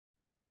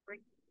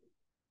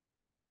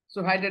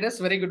So hi traders,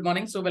 very good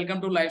morning. So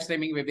welcome to live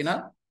streaming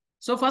webinar.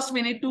 So first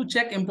we need to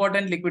check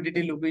important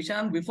liquidity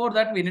location. Before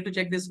that, we need to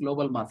check this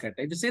global market.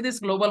 If you see this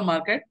global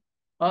market,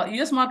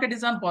 US market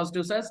is on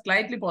positive side,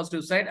 slightly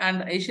positive side,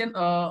 and Asian,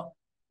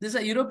 this is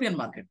a European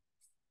market.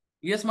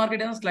 US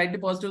market is on slightly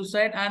positive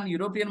side, and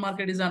European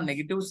market is on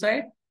negative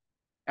side,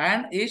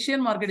 and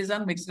Asian market is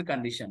on mixed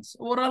conditions.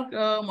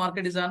 Overall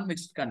market is on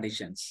mixed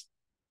conditions.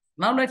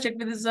 Now let's check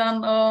this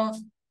on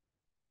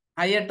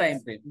higher time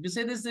frame. You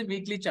see this is the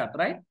weekly chart,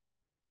 right?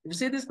 You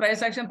see this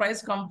price action,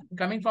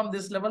 coming from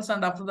these levels,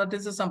 and after that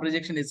is some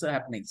rejection is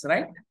happening,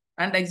 right?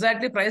 And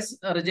exactly price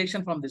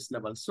rejection from this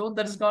level. So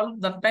that is called,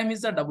 that time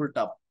is a double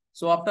top.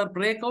 So after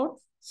breakout,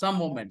 some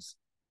movements.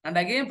 And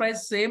again,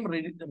 price same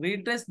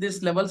retrace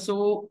this level.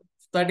 So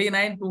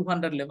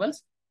 39,200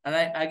 levels.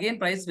 And again,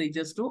 price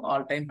reaches to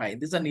all-time high.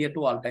 This is a near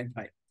to all-time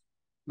high.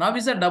 Now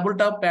is a double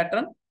top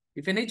pattern.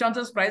 If any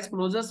chances price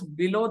closes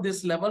below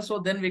this level, so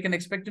then we can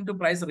expect into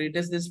price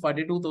retest this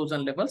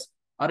 42,000 levels.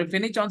 Or if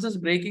any chances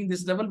breaking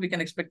this level, we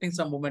can expecting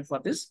some movement for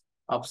this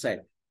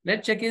upside.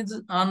 Let's check it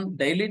on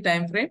daily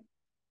time frame.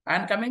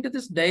 And coming to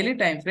this daily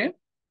time frame,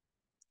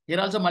 here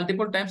also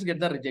multiple times get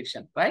the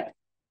rejection, right?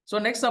 So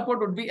next support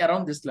would be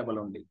around this level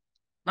only.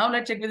 Now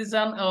let's check with this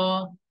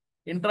on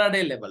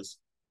intraday levels.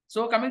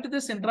 So coming to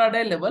this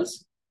intraday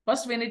levels,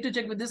 first we need to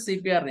check with this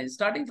CPR range.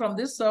 Starting from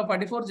this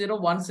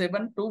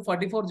 44,017 to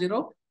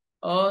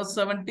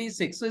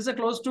 44,076. So it's a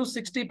close to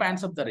 60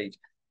 points of the range.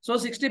 So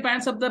 60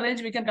 points of the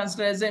range we can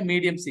consider as a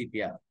medium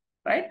CPR,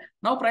 right?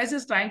 Now price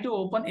is trying to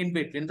open in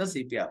between the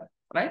CPR,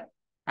 right?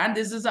 And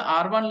this is the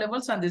R1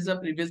 levels, and this is the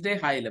previous day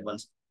high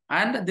levels.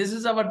 And this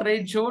is our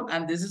trade zone,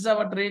 and this is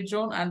our trade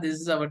zone, and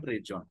this is our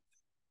trade zone.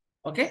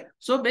 Okay.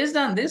 So based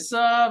on this, we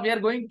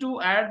are going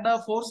to add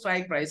the 4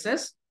 strike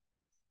prices.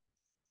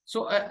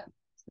 So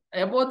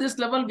above this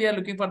level, we are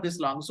looking for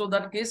this long. So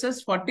that case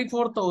is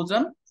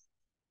 44,000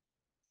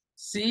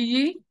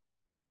 CE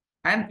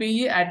and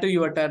PE add to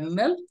your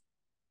terminal.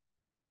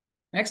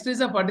 Next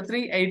is a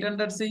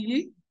 43,800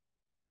 CE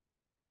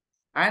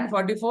and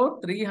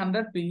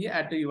 44,300 PE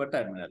add to your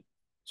terminal.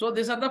 So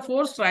these are the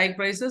 4 strike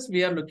prices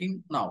we are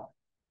looking now.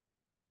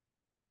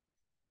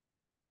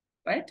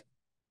 Right?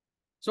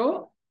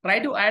 So try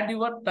to add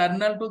your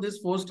terminal to these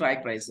 4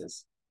 strike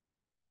prices.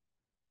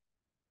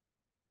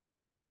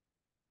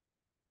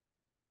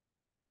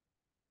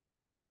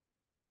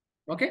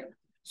 Okay.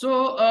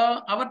 So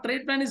our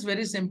trade plan is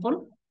very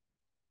simple.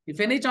 If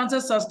any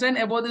chances sustain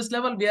above this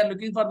level, we are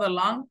looking for the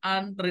long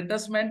and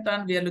retracement,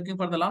 and we are looking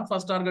for the long.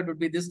 First target would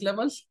be this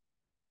levels,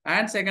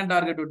 and second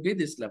target would be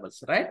this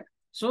levels, right?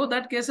 So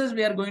that cases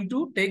we are going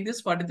to take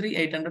this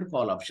 43,800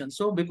 call option.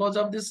 So because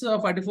of this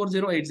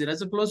 44,080,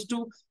 so close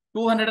to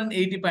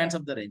 280 points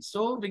of the range.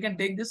 So we can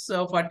take this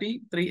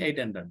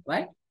 43,800,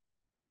 right?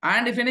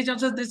 And if any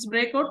chances this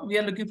breakout, we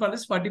are looking for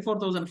this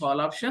 44,000 call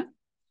option.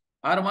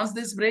 Or once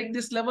this break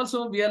this level,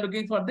 so we are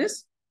looking for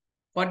this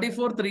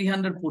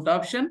 44,300 put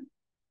option.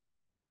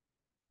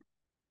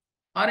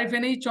 Or if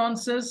any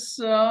chances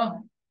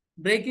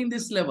breaking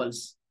these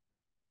levels,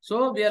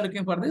 so we are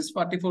looking for this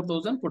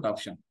 44,000 put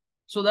option.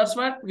 So that's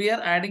what we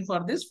are adding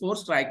for this 4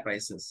 strike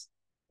prices.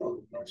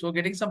 So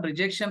getting some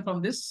rejection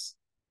from this.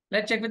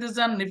 Let's check with this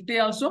on Nifty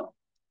also.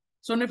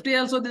 So Nifty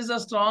also, this is a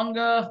strong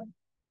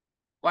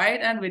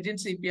wide and wedge in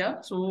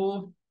CPR.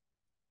 So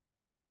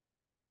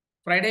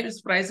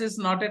Friday's price is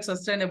not yet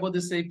sustained above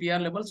this CPR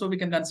level. So we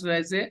can consider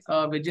as a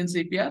wedge in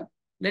CPR.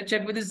 Let's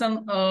check with this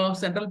on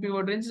central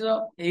pivot range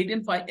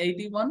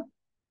 18,581,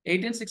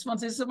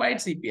 18,616 is a wide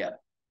CPR.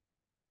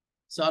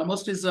 So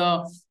almost is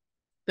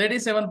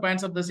 37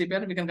 points of the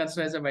CPR we can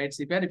consider as a wide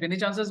CPR. If any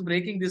chances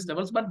breaking these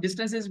levels, but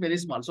distance is very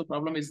small. So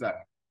problem is that.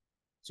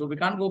 So we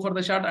can't go for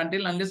the short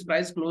unless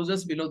price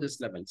closes below these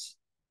levels.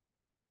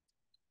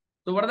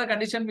 So what are the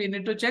conditions we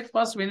need to check?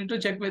 First, we need to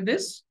check with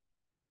this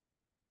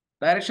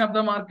direction of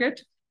the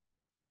market.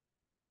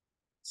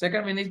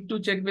 Second, we need to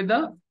check with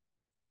the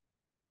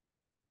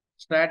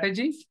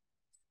strategy.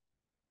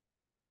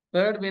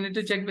 Third, we need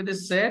to check with the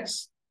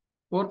sets.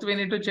 Fourth, we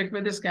need to check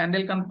with this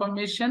candle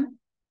confirmation.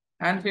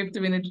 And fifth,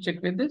 we need to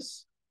check with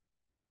this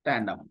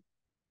tandem.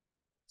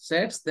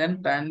 Sets,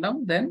 then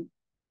tandem, then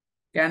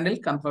candle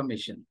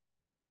confirmation.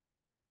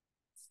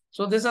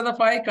 So these are the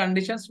 5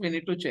 conditions we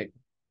need to check.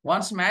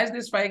 Once match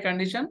these 5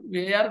 conditions,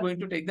 we are going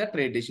to take the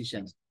trade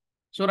decisions.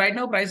 So right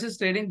now price is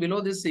trading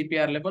below this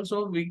CPR level.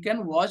 So we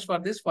can watch for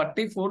this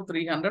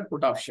 44,300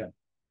 put option.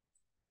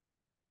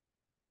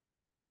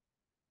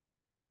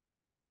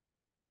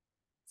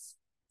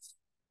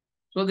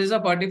 So this is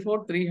a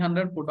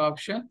 44,300 put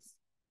option.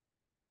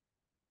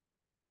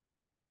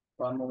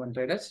 One moment,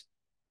 traders.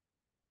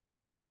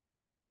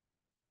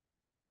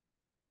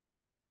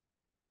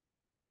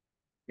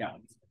 Yeah.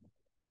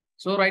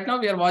 So right now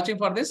we are watching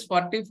for this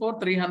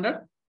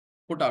 44,300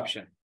 put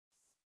option.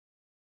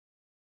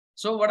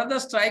 So what are the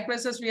strike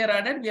prices we are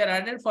added? We are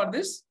added for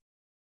this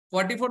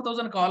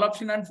 44,000 call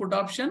option and put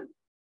option,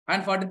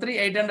 and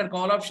 43,800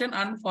 call option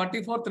and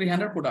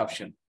 44,300 put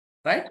option,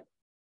 right?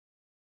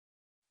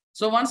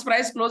 So once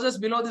price closes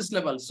below this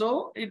level,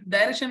 so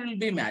direction will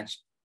be matched.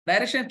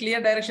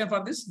 Clear direction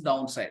for this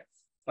downside,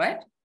 right?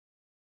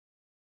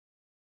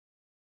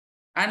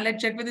 And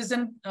let's check with this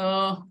in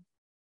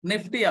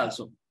Nifty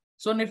also.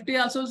 So Nifty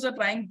also is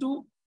trying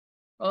to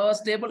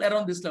stable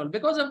around this level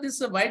because of this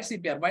white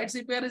CPR. White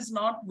CPR is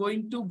not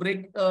going to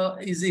break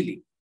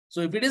easily.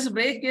 So if it is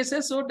break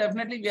cases, so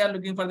definitely we are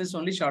looking for this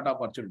only short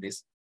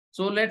opportunities.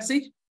 So let's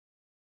see.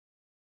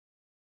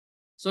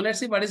 So let's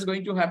see what is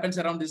going to happen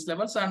around these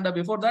levels. And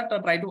before that,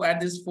 try to add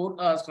these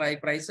 4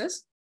 strike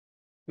prices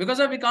because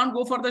we can't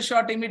go for the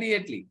short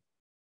immediately.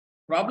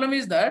 Problem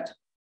is that,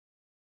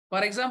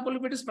 for example,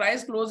 if it is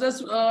price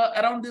closes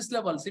around these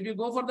levels, if you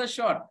go for the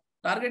short,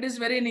 target is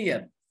very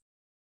near.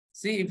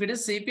 See, if it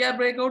is CPR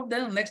breakout,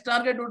 then next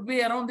target would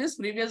be around this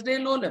previous day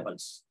low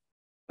levels,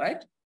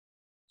 right?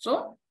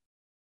 So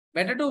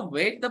better to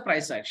wait the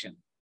price action.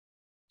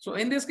 So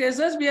in these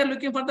cases, we are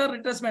looking for the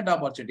retracement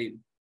opportunity.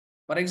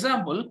 For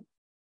example,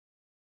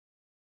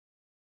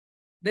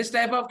 this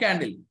type of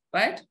candle,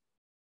 right?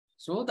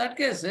 So that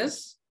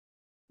cases,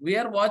 we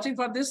are watching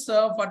for this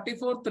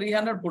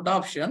 44,300 put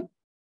option.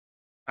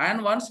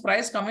 And once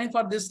price coming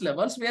for these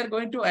levels, we are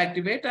going to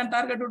activate and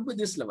target would be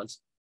these levels.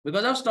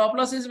 Because of stop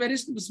loss is very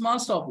small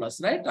stop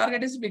loss, right?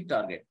 Target is big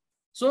target.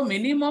 So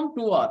minimum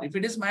 2 hour. If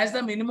it is match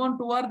the minimum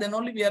 2 hour, then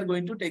only we are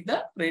going to take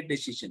the trade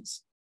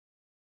decisions.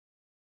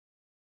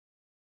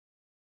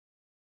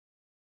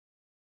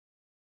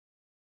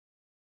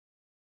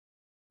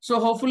 So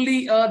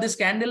hopefully this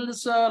candle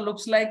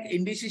looks like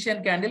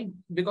indecision candle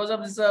because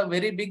of this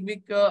very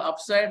big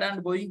upside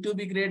and going to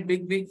be great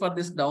big for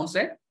this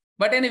downside.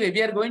 But anyway,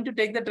 we are going to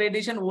take the trade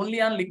decision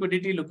only on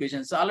liquidity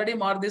locations. So already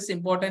mark this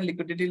important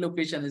liquidity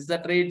location is the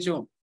trade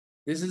zone.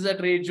 This is a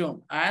trade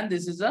zone and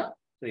this is a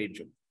trade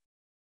zone.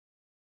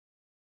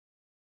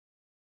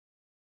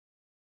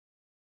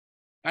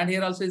 And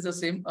here also is the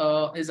same,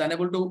 is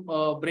unable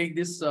to break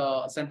this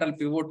central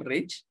pivot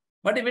range.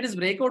 But if it is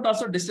breakout,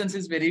 also distance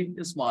is very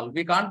small.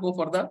 We can't go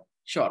for the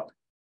short.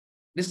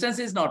 Distance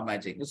is not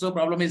matching. So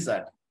problem is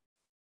that.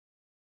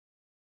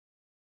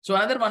 So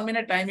another 1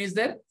 minute time is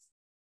there.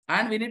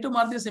 And we need to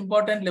mark this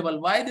important level.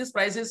 Why this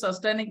price is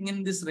sustaining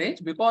in this range?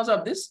 Because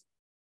of this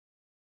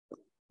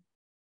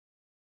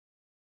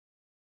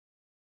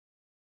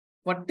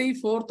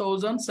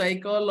 44,000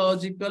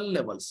 psychological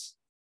levels.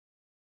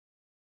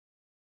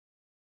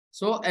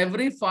 So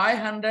every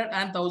 500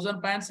 and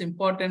 1,000 points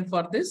important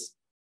for this.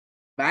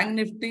 Bank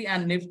Nifty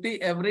and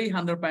Nifty, every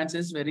 100 points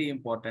is very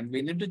important.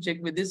 We need to check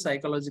with these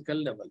psychological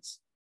levels.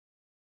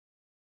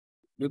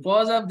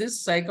 Because of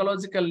this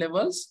psychological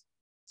levels,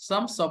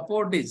 some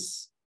support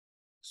is.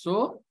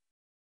 So,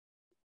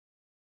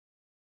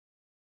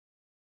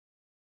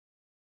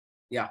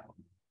 yeah.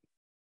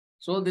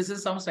 So this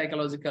is some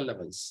psychological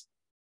levels.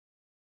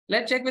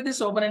 Let's check with this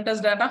open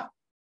interest data.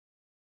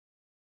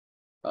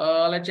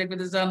 Let's check with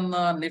this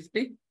on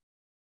Nifty.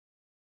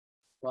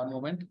 One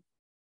moment.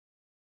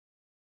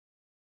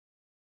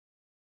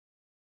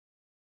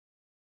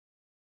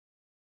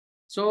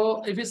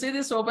 So if you see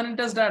this open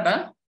interest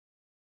data,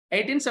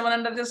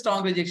 18,700 is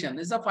strong rejection.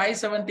 This is a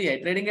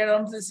 578 trading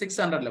around the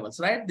 600 levels,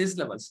 right? These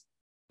levels.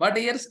 But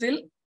here still,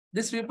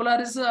 these people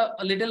are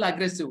a little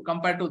aggressive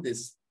compared to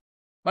this.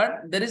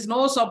 But there is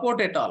no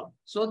support at all.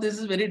 So this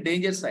is very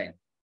dangerous sign.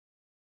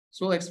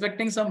 So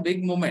expecting some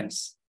big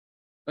movements.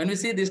 When we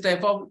see this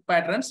type of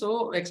pattern,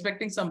 so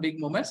expecting some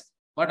big movements.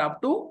 But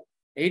up to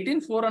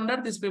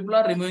 18,400, these people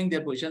are removing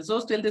their position.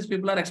 So still these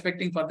people are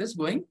expecting for this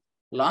going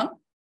long.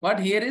 But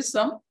here is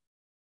some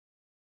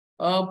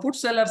put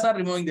sellers are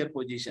removing their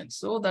positions.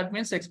 So that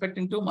means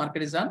expecting to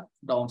market is on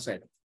downside.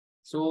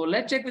 So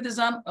let's check with this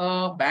on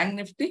Bank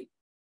Nifty.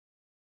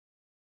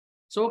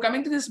 So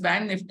coming to this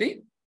Bank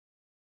Nifty.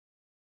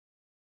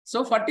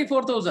 So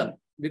 44,000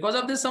 because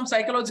of this some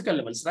psychological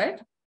levels,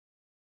 right?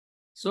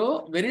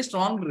 So very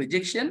strong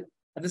rejection.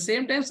 At the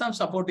same time, some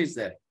support is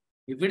there.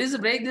 If it is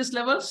break these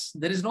levels,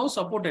 there is no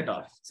support at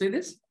all. See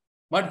this?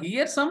 But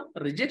here some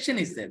rejection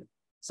is there.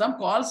 Some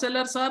call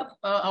sellers are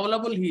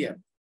available here.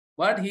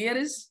 But here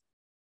is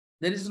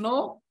there is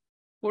no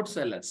put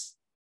sellers.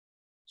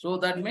 So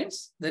that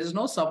means there is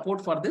no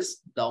support for this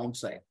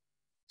downside.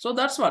 So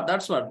that's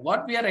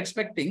what we are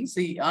expecting.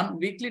 See, on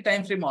weekly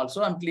time frame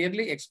also, I'm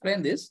clearly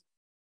explain this.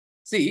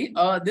 See,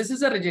 this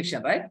is a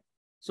rejection, right?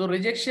 So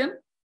rejection,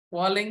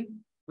 falling,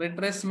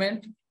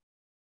 retracement,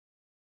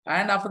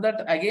 and after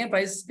that again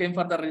price came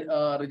for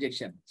the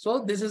rejection.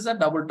 So this is a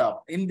double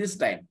top in this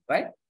time,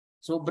 right?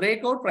 So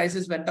breakout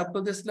prices went up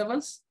to this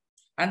levels.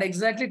 And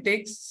exactly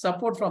takes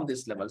support from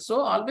this level.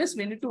 So always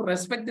we need to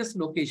respect this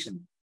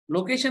location.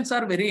 Locations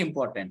are very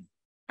important.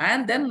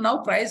 And then now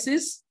price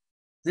is,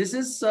 this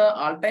is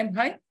all-time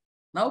high.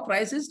 Now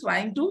price is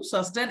trying to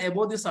sustain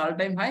above this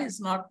all-time high. It's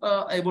not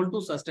able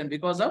to sustain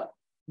because of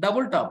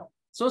double top.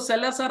 So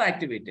sellers are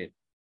activated.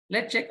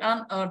 Let's check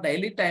on a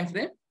daily time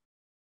frame.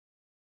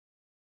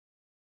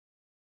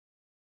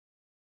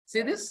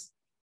 See this?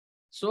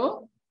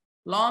 So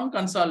long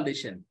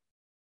consolidation.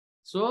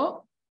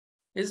 So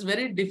it's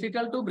very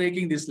difficult to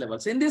breaking these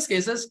levels. In these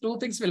cases, two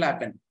things will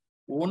happen.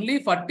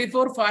 only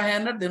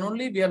 44,500, then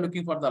only we are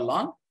looking for the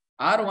long.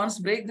 Or once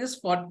break this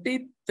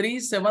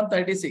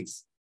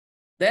 43,736,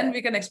 then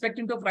we can expect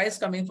into price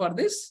coming for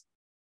this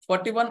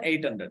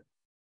 41,800.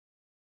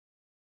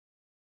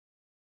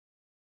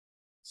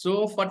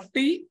 So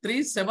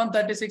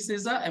 43,736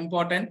 is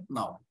important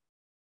now.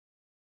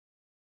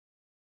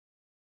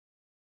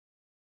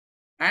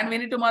 And we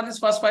need to mark this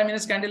first 5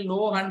 minutes candle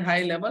low and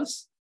high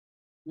levels.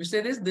 We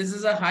say this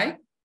is a high.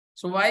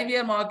 So why we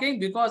are marking?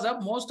 Because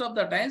of most of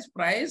the times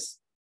price,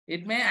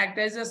 it may act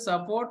as a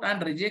support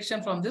and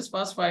rejection from this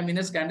first 5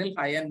 minutes candle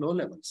high and low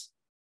levels.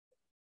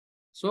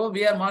 So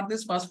we are marked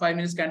this first 5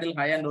 minutes candle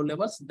high and low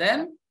levels.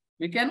 Then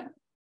we can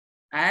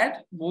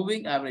add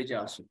moving average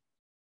also.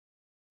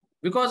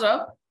 Because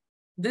of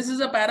this is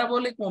a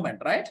parabolic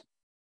movement, right?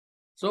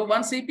 So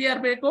one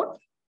CPR breakout,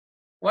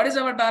 what is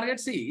our target?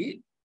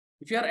 See,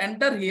 if you are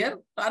enter here,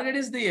 target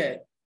is there.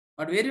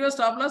 But where you are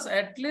stop loss,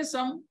 at least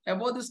some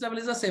above this level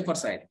is a safer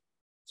side.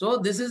 So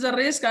this is a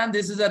risk and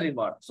this is a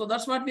reward. So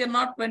that's what we are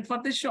not went for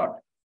this short,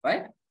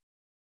 right?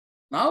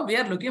 Now we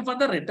are looking for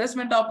the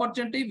retracement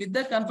opportunity with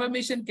the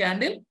confirmation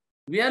candle.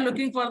 We are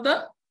looking for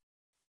the,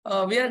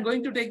 we are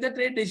going to take the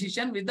trade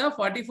decision with the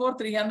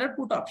 44,300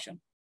 put option.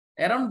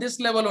 Around this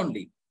level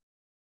only.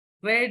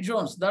 Trade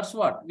zones, that's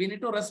what. We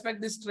need to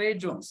respect these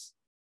trade zones.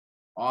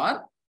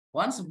 Or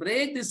once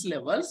break these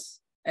levels,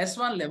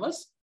 S1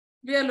 levels,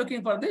 we are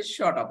looking for this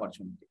short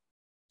opportunity.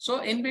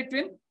 So in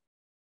between,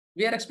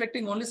 we are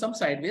expecting only some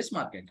sideways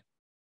market.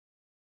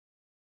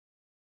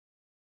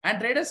 And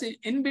traders,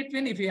 in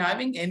between, if you're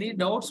having any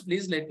doubts,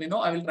 please let me know.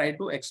 I will try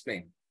to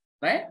explain,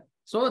 right?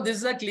 So this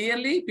is a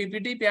clearly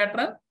PPT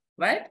pattern,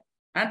 right?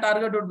 And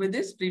target would be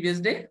this previous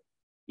day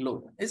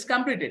low. It's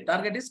completed.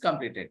 Target is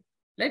completed.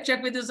 Let's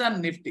check with this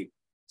on Nifty.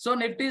 So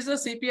Nifty is a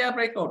CPR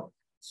breakout.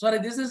 Sorry,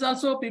 this is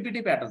also a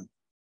PPT pattern.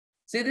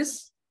 See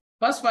this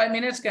first 5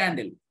 minutes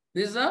candle.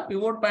 This is a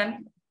pivot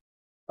band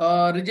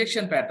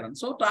rejection pattern.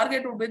 So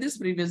target would be this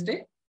previous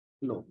day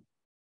low.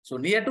 So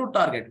near to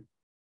target.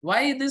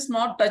 Why this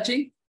not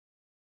touching?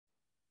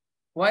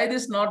 Why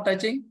this not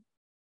touching?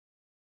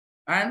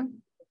 And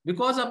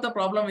because of the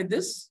problem with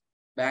this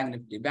Bank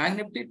Nifty. Bank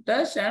Nifty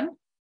touch and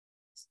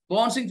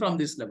bouncing from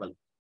this level.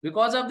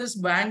 Because of this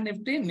Bank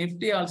Nifty,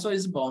 Nifty also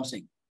is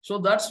bouncing. So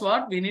that's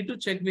what we need to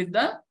check with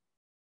the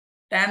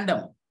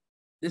tandem.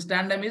 This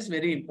tandem is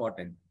very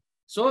important.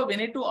 So we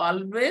need to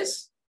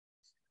always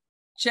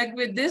check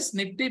with this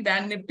Nifty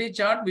Bank Nifty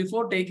chart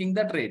before taking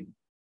the trade.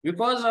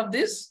 Because of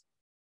this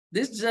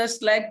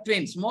just like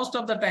twins, most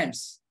of the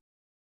times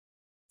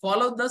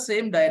follow the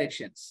same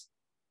directions.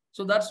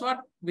 So that's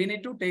what we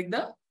need to take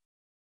the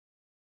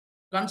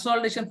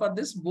consolidation for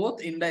this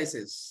both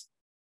indices.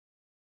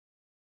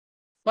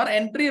 For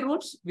entry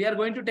routes, we are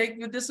going to take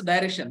with this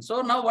direction.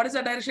 So now what is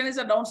the direction? Is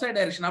a downside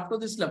direction up to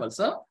this level,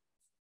 sir.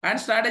 And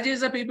strategy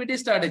is a PPT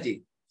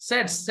strategy.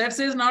 Sets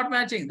is not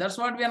matching. That's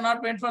what we are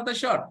not went for the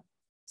short.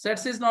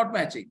 Sets is not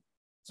matching.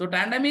 So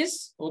tandem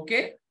is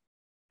okay.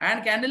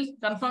 And candle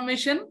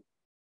confirmation,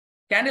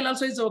 candle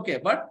also is okay.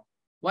 But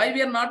why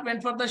we are not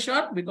went for the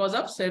short? Because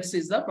of sets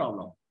is the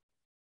problem.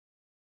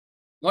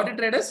 Got it,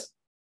 traders?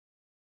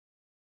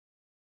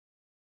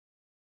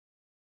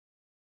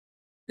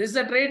 This is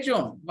the trade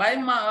zone. Why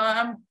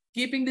I'm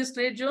keeping this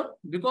trade zone?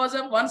 Because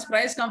of once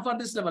price come for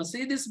this level.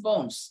 See this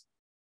bounce.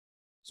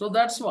 So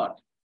that's what.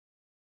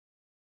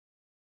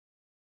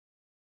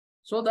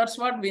 So that's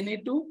what we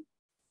need to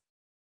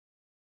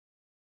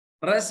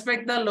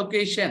respect the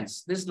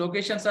locations. These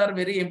locations are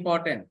very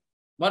important.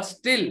 But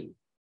still,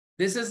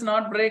 this is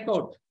not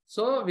breakout.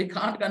 So we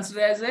can't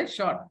consider as a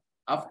short.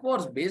 Of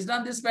course, based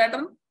on this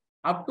pattern,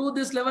 up to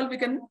this level, we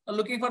can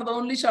looking for the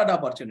only short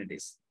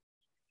opportunities.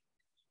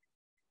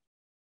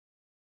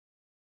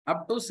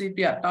 Up to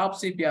CPR, top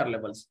CPR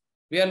levels.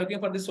 We are looking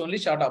for this only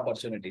short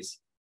opportunities.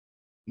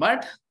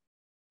 But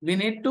we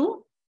need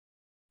to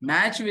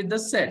match with the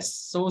sets.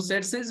 So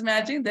sets is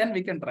matching, then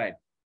we can try.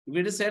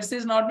 If the sets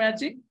is not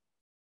matching,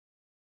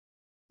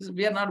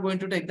 we are not going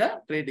to take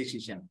the trade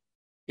decision.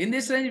 In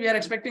this range, we are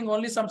expecting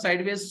only some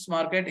sideways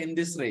market in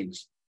this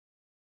range.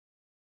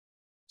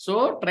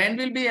 So trend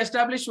will be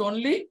established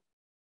only.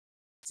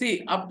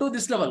 See, up to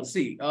this level.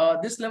 See,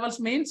 this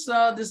levels means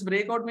this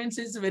breakout means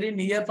it's very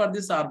near for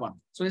this R1.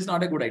 So it's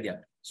not a good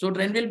idea. So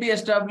trend will be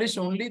established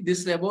only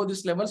this above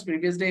this levels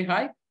previous day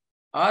high,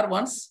 or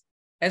once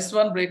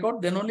S1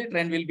 breakout, then only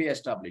trend will be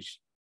established.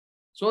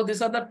 So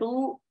these are the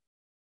two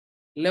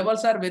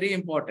levels are very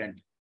important.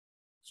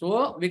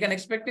 So we can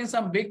expecting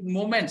some big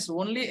movements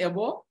only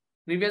above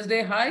previous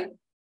day high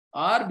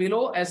or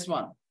below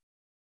S1.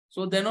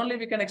 So then only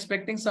we can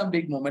expecting some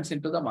big movements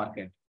into the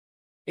market.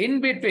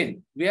 In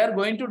between, we are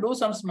going to do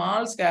some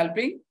small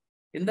scalping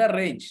in the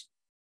range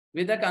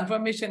with a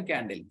confirmation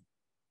candle.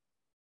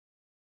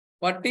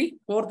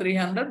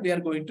 44,300 we are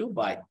going to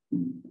buy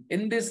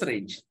in this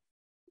range.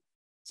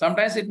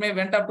 Sometimes it may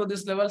went up to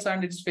this levels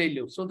and it's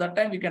failure. So that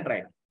time we can try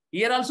it.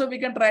 Here also we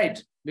can try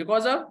it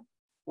because of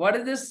what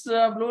is this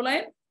blue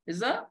line? Is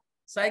the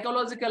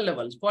psychological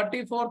levels,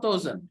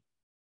 44,000.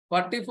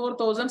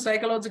 44,000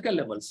 psychological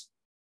levels.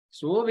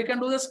 So we can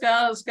do the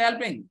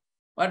scalping.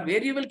 But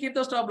where you will keep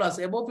the stop loss?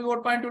 Above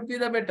pivot point would be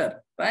the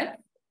better, right?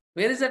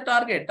 Where is the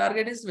target?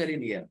 Target is very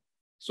near.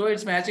 So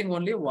it's matching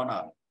only 1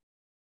 hour,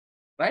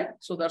 right?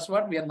 So that's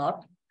what we are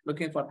not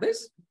looking for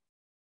this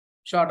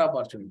short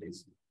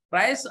opportunities.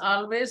 Price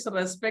always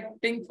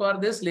respecting for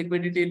this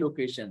liquidity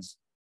locations.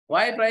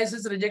 Why price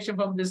is rejection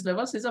from this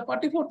levels is a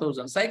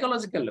 44,000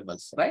 psychological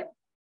levels, right?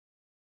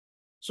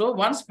 So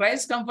once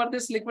price come for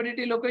this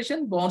liquidity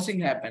location, bouncing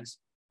happens.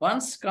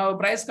 Once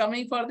price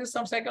coming for this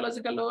some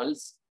psychological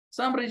levels,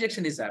 some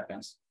rejection is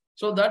happens.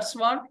 So that's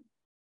what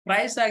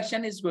price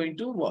action is going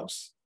to work.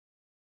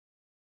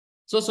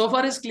 So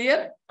far is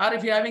clear, or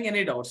if you're having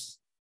any doubts?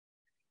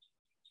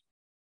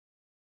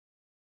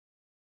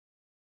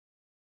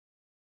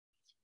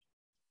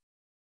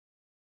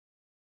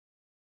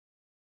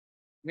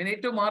 We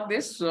need to mark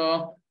this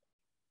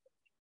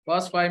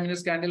first 5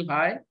 minutes candle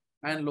high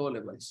and low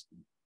levels.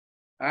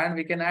 And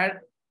we can add,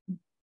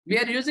 we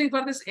are using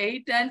for this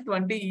 8 and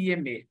 20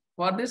 EMA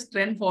for this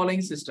trend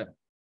following system.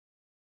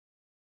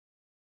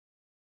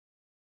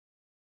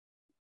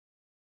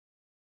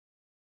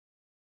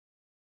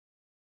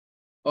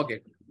 Okay.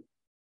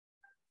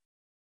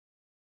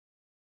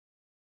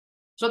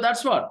 So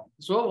that's what.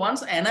 So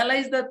once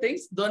analyze the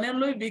things, then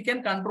only we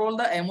can control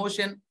the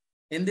emotion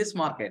in this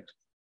market.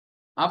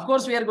 Of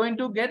course, we are going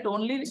to get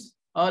only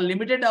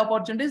limited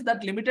opportunities.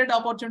 That limited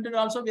opportunity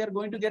also we are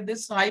going to get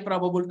this high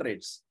probable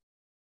trades.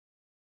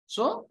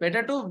 So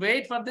better to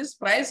wait for this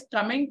price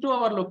coming to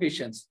our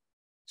locations.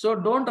 So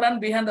don't run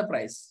behind the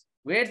price.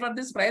 Wait for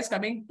this price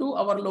coming to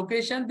our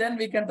location, then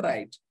we can try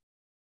it.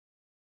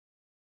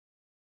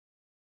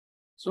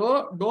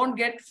 So don't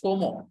get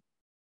FOMO.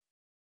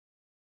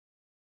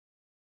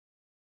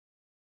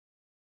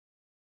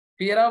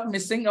 Fear of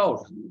missing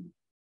out.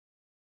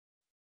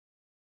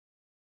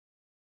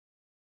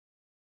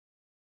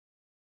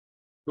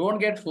 Don't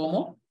get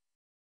FOMO.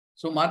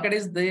 So market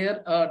is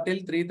there till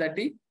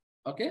 3:30.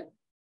 Okay.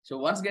 So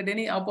once get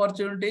any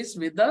opportunities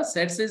with the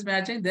sets is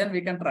matching, then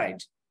we can try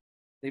it.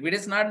 If it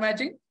is not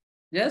matching,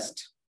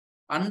 just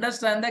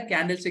understand the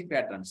candlestick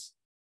patterns.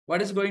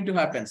 What is going to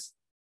happen?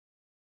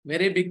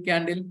 Very big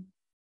candle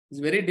is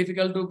very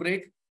difficult to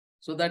break.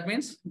 So that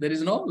means there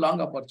is no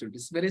long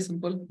opportunities. Very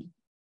simple.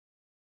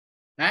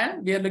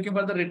 And we are looking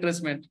for the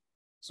retracement.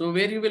 So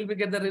where you will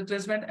get the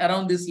retracement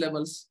around these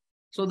levels.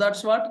 So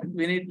that's what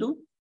we need to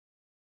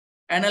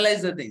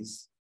analyze the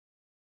things.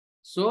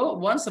 So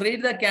once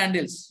read the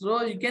candles,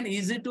 so you can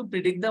easy to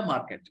predict the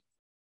market.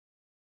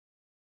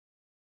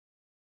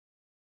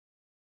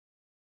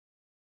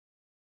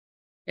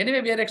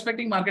 Anyway, we are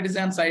expecting market is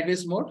on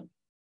sideways mode.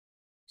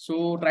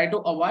 So try to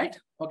avoid.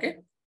 Okay.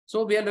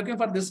 So we are looking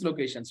for this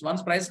locations.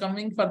 Once price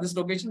coming for this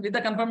location with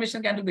the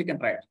confirmation candle, we can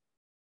try it.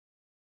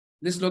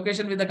 This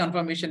location with the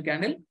confirmation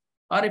candle,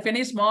 or if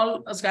any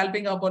small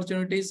scalping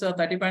opportunities,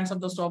 30 points of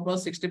the stop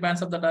loss, 60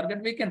 points of the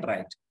target, we can try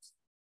it.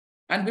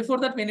 And before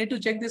that, we need to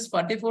check this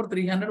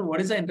 44,300.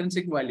 What is the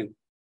intrinsic value,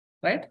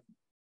 right?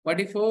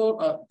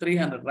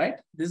 44,300, right?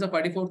 This is a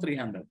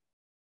 44,300.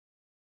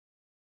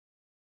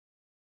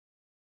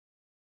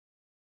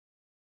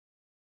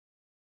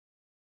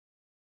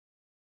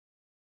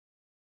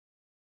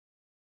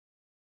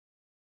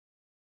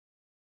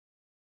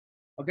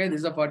 Okay, this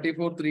is a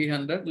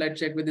 44,300. Let's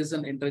check with this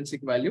an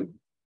intrinsic value.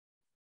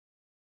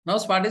 Now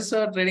spot is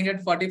trading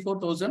at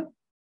 44,000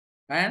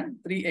 and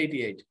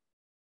 388.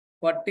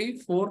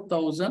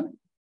 44,000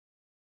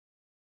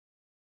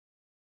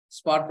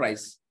 spot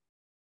price,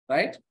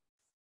 right?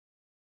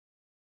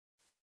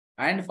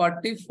 And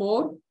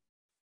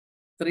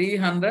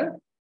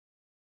 44,300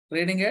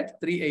 trading at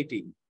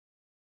 380.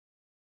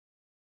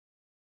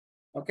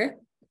 Okay.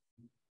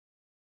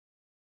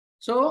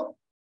 So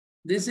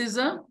this is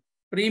a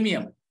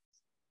premium.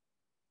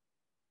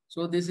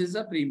 So this is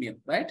a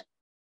premium, right?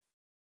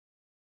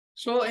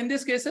 So in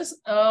these cases,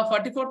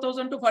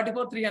 44,000 to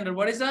 44,300.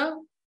 What is the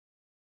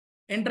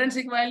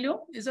intrinsic value?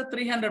 Is a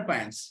 300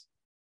 points.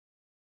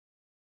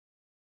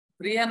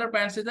 300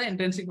 points is the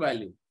intrinsic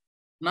value.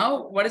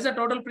 Now, what is the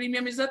total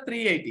premium? Is a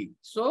 380.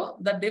 So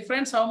the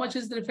difference, how much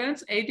is the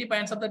difference? 80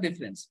 points of the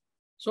difference.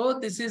 So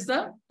this is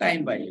the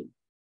time value.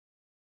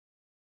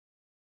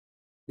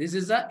 This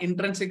is the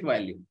intrinsic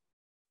value.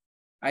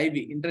 IV,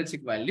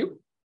 intrinsic value.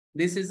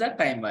 This is the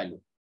time value.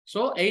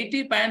 So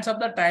 80 points of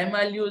the time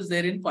value is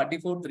there in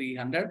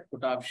 44,300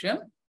 put option.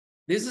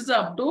 This is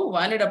up to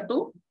valid up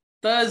to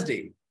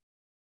Thursday.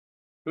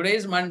 Today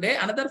is Monday.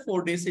 Another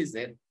 4 days is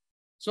there.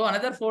 So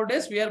another 4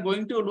 days, we are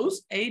going to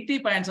lose 80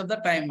 points of the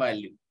time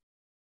value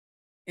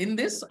in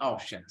this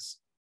options.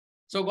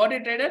 So got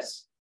it,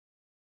 traders?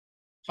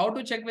 How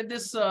to check with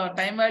this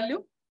time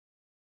value?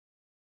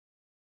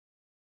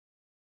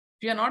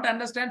 If you are not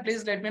understand,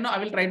 please let me know. I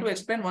will try to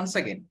explain once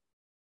again.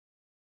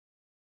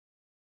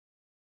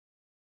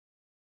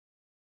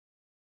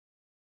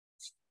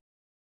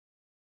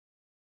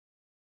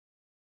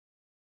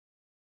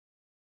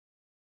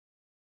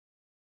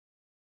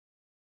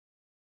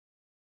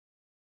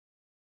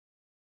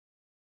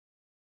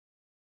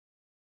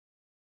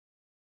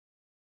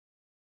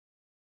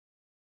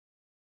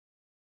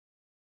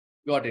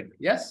 Got it.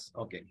 Yes.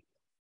 Okay.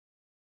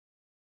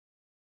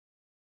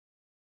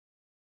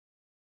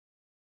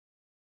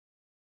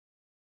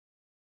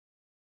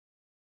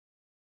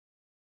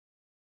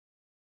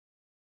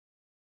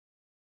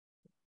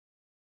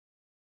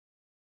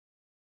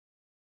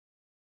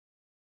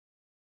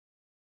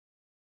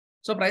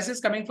 So price is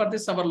coming for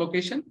this our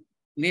location,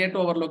 near to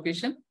our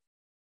location.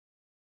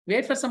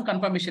 Wait for some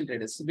confirmation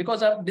traders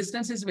because our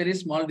distance is very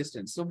small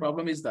distance. So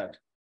problem is that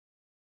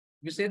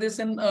you see this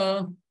in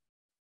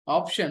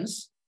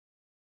options.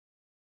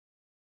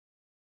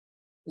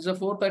 Is a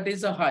 430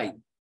 is a high.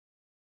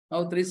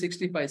 Now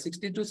 365,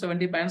 60 to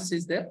 70 points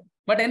is there.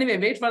 But anyway,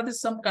 wait for this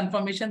some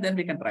confirmation, then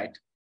we can try it.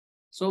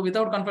 So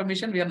without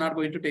confirmation, we are not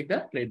going to take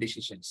the trade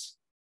decisions.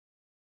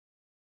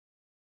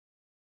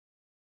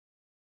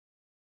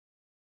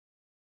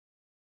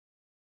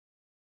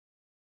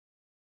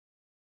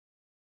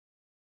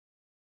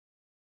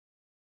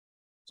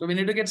 So we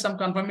need to get some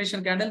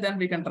confirmation candle, then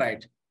we can try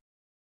it.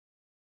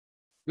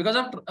 Because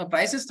of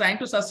price is trying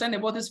to sustain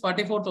above this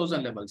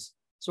 44,000 levels.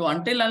 So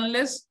until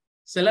unless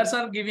sellers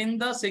are giving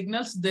the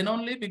signals, then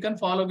only we can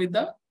follow with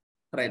the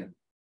trend.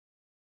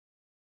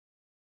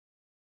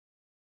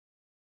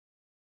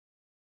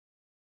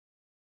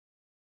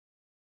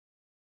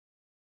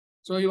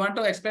 So you want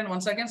to explain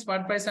once again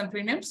spot price and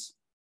premiums?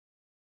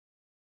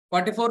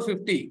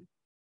 4450,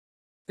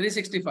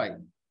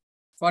 365.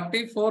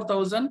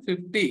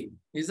 44,050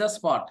 is the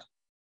spot.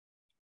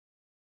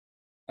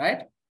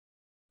 Right?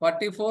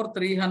 44,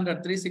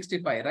 300,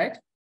 365, right?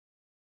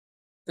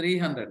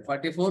 300,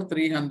 44,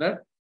 300,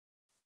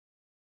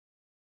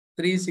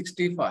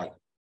 365.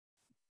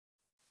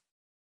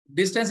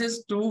 Distance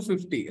is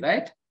 250,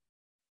 right?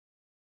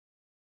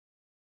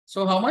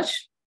 So how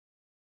much?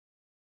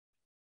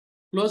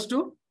 Close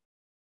to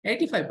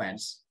 85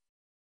 points.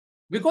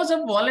 Because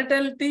of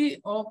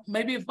volatility, or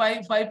maybe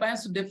 5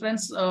 points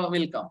difference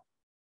will come.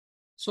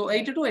 So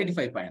 80 to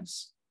 85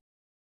 points.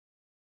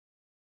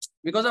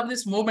 Because of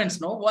this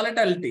movements, no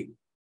volatility.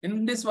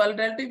 In this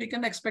volatility, we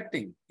can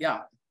expecting,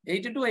 yeah,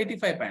 80 to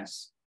 85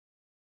 points.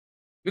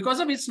 Because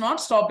of it's not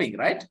stopping,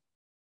 right?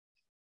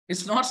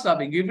 It's not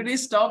stopping. If it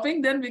is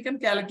stopping, then we can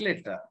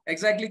calculate.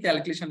 Exactly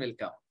calculation will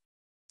come.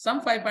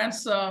 Some 5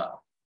 points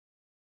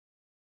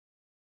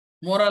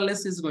more or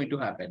less is going to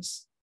happen.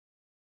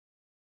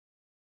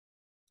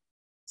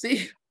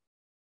 See,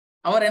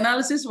 our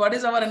analysis, what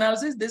is our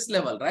analysis? This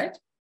level, right?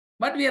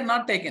 But we are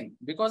not taken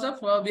because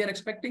of we are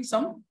expecting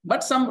some,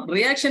 but some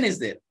reaction is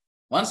there.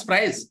 Once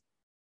price,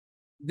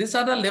 these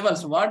are the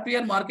levels. What we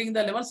are marking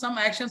the level, some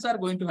actions are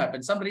going to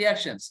happen, some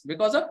reactions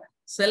because of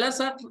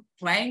sellers are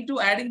trying to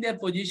add in their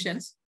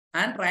positions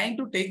and trying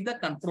to take the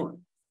control.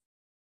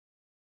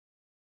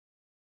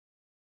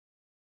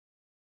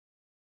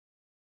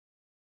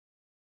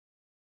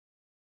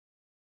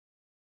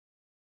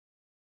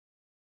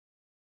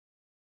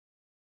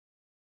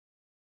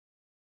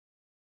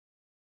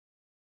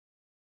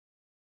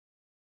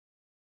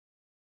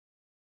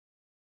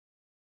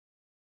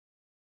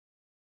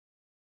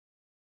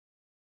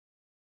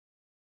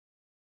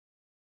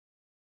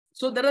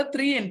 So there are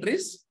 3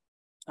 entries.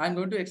 I'm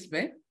going to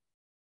explain.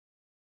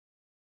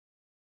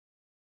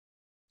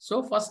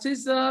 So first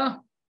is the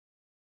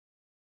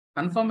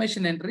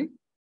confirmation entry.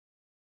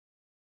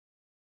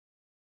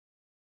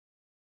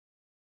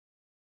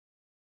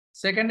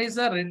 Second is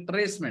a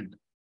retracement.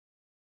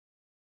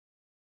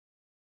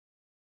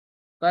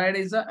 Third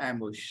is a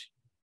ambush.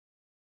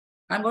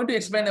 I'm going to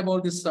explain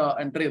about this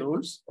entry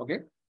rules. Okay.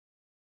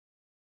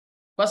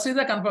 First is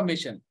the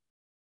confirmation.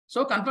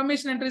 So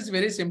confirmation entry is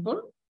very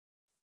simple.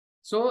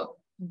 So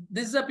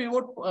this is a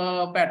pivot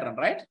pattern,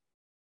 right?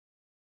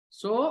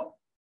 So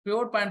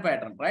pivot point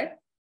pattern, right?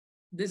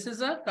 This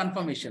is a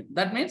confirmation.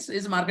 That means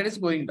his market is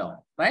going down,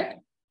 right?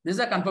 This is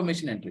a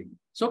confirmation entry.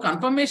 So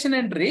confirmation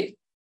entry,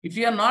 if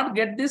you are not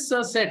get this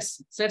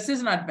sets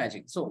is not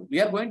matching. So we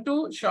are going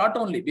to short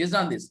only based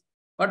on this.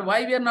 But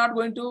why we are not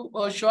going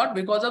to short?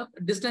 Because of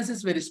distance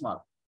is very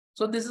small.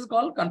 So this is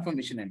called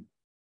confirmation entry.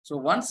 So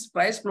once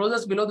price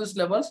closes below these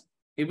levels,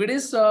 if it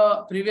is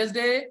previous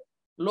day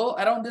low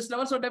around this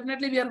level, so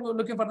definitely we are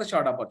looking for the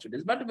short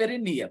opportunities, but very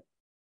near.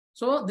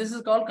 So this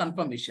is called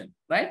confirmation,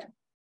 right?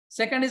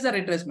 Second is the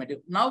retracement.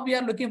 Now we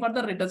are looking for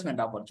the retracement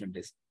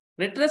opportunities.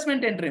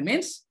 Retracement entry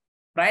means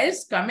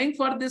price coming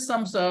for this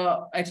some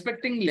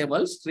expecting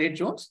levels, trade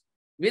zones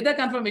with a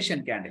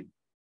confirmation candle,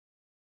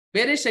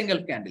 very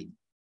single candle.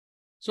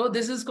 So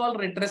this is called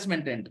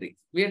retracement entry.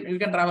 We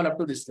can travel up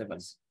to these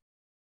levels.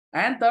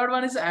 And third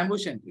one is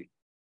ambush entry.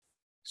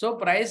 So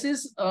price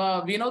is,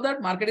 we know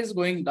that market is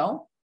going down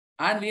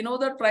and we know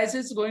that price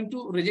is going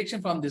to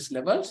rejection from these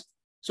levels.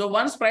 So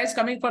once price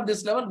coming for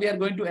this level, we are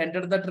going to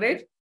enter the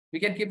trade. We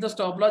can keep the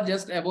stop loss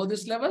just above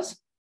these levels.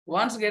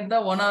 Once get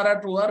the 1 hour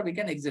or 2 hour, we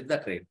can exit the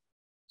trade.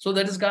 So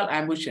that is called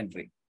ambush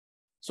entry.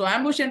 So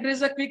ambush entry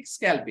is a quick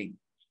scalping.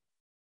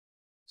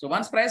 So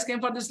once price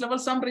came for this level,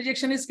 some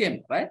rejection is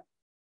came, right?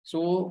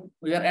 So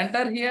we are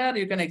enter here,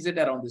 you can exit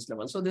around this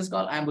level. So this is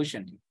called ambush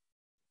entry.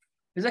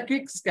 It's a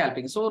quick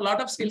scalping. So a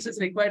lot of skills is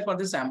required for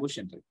this ambush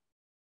entry.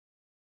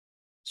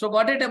 So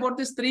got it about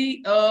these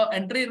three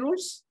entry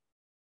rules?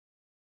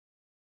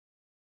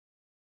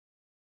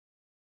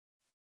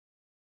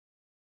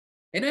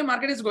 Anyway,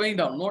 market is going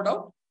down, no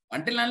doubt.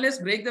 Until unless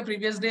break the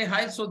previous day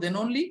high, so then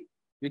only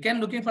we can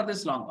looking for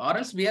this long, or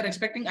else we are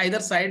expecting either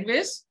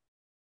sideways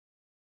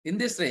in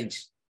this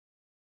range,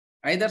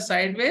 either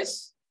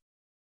sideways.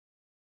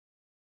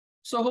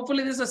 So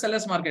hopefully this is a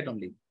seller's market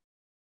only.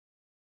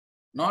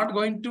 Not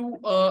going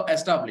to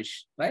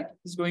establish, right?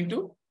 It's going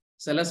to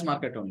seller's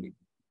market only.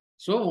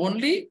 So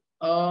only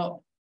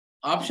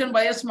option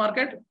buyers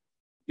market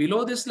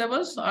below these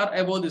levels or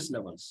above these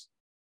levels.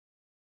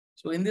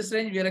 So in this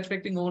range, we are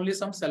expecting only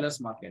some seller's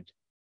market.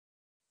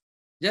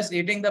 Just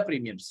eating the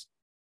premiums.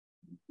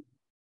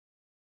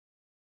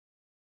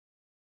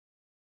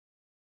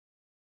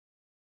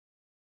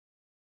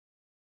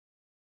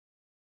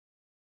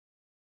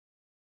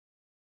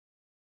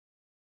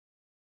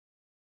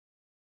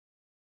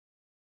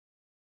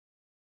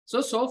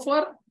 So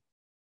far,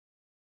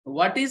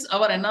 what is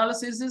our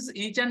analysis is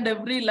each and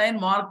every line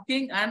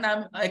marking and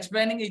I'm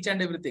explaining each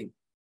and everything.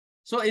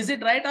 So is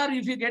it right, or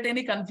if you get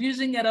any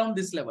confusing around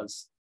these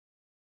levels?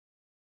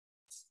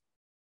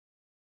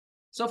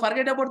 So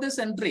forget about these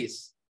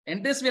entries.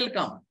 Entries will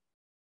come.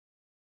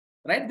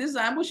 Right? This is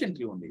ambush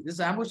entry only. This is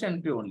ambush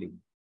entry only.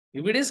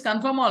 If it is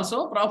confirm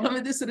also, problem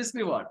with this risk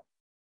reward.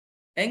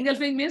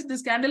 Engulfing means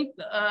this candle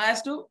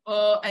has to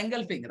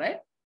engulfing, right?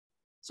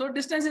 So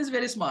distance is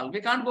very small.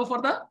 We can't go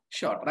for the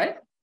short, right?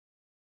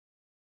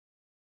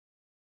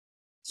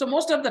 So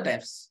most of the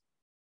times,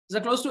 so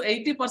close to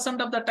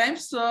 80% of the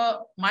times,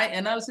 my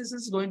analysis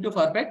is going to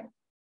perfect.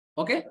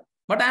 Okay.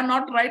 But I am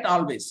not right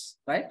always,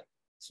 right?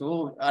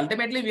 So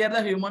ultimately, we are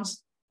the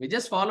humans. We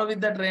just follow with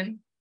the trend.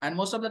 And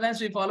most of the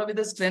times we follow with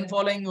this trend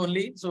following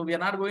only. So we are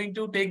not going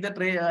to take the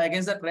trade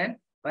against the trend,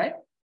 right?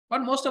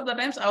 But most of the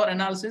times our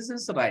analysis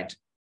is right.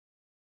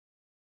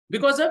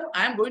 Because of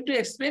I am going to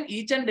explain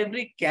each and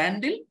every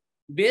candle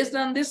based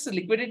on this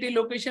liquidity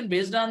location,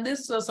 based on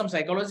this some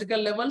psychological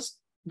levels,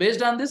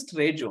 based on this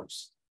trade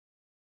zones.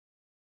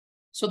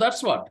 So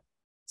that's what.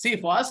 See,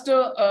 first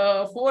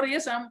 4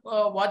 years I'm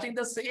watching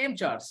the same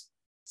charts,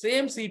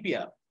 same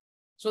CPR.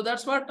 So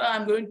that's what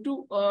I'm going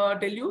to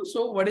tell you.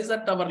 So what is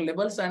that our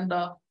levels and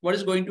what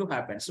is going to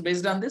happen? So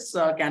based on this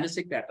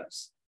candlestick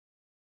patterns.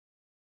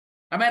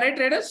 Am I right,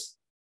 traders?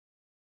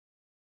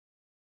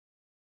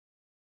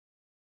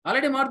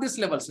 Already marked these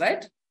levels,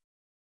 right?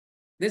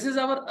 This is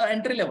our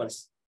entry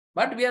levels,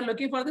 but we are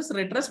looking for this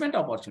retracement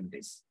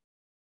opportunities.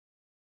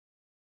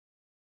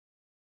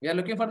 We are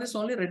looking for this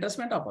only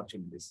retracement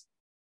opportunities.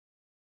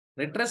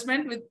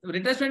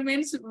 Retracement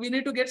means we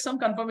need to get some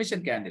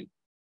confirmation candle,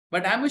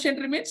 but ambush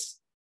entry means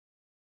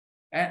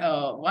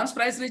once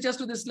price reaches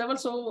to this level,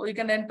 so you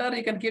can enter,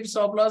 you can keep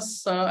stop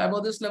loss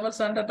above this levels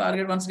and the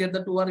target once get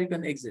the 2 hour, you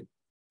can exit.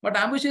 But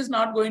ambush is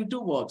not going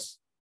to work.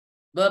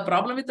 The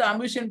problem with the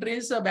ambush entry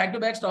is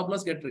back-to-back stop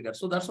loss get triggered.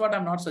 So that's what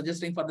I'm not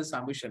suggesting for this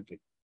ambush entry.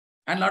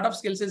 And a lot of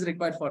skills is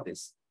required for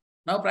this.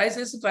 Now price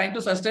is trying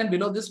to sustain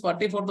below this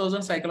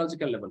 44,000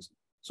 psychological levels.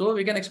 So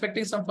we can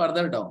expecting some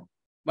further down.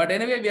 But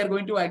anyway, we are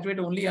going to activate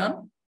only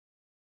on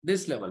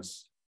these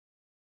levels.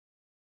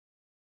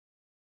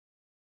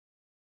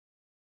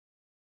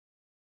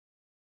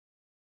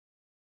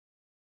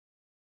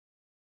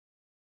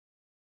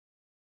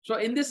 So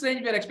in this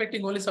range, we are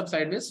expecting only some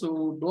sideways.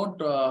 So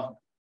don't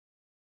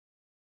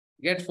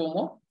get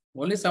FOMO,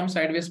 only some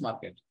sideways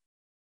market.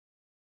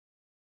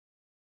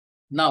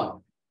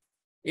 Now,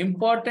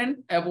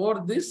 important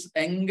about this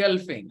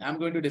engulfing, I'm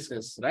going to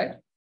discuss, right?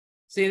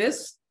 See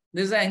this?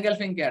 This is an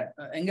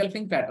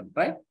engulfing pattern,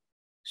 right?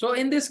 So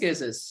in these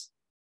cases,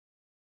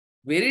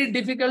 very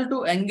difficult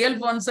to engulf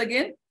once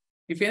again.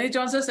 If any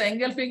chances,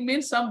 engulfing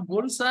means some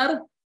bulls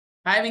are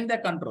having the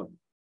control.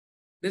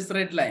 This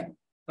red line,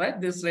 right?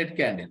 This red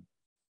candle.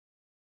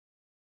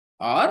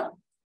 Or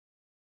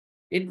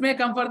it may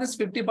come for this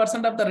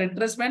 50% of the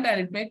retracement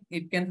and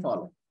it can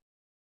fall.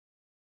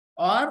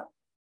 Or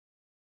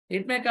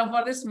it may come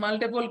for this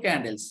multiple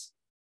candles.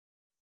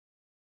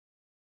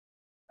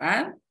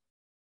 And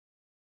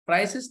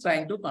price is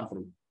trying to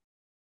control.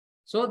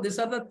 So these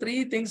are the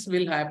three things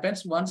will happen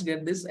once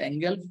get this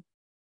engulf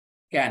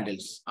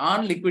candles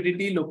on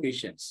liquidity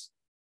locations.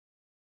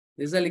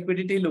 This is a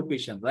liquidity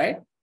location, right?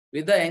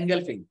 With the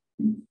engulfing.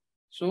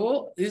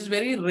 So this is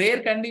very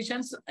rare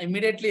conditions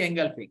immediately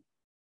engulfing,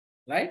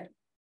 right?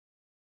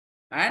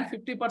 And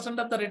 50%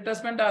 of the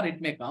retracement or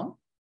it may come,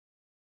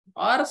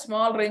 or a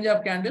small range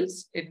of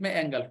candles, it may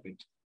engulf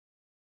it.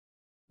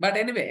 But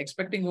anyway,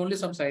 expecting only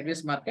some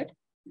sideways market.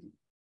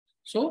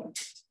 So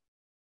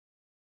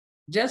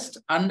just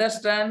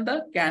understand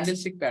the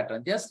candlestick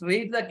pattern. Just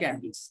read the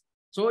candles.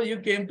 So you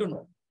came to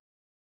know.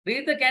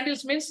 Read the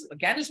candles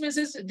means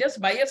is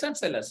just buyers and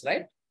sellers,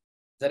 right?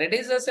 The red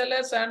is the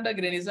sellers and the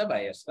green is the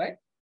buyers, right?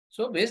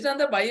 So based on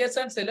the buyers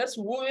and sellers,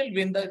 who will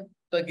win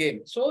the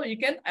game? So you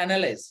can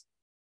analyze.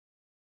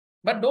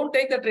 But don't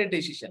take the trade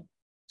decision.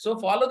 So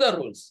follow the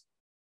rules.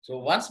 So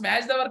once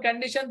matched our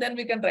condition, then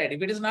we can trade.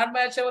 If it is not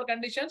matched our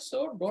condition,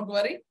 so don't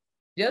worry.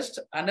 Just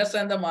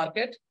understand the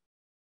market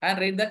and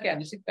read the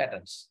candlestick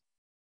patterns.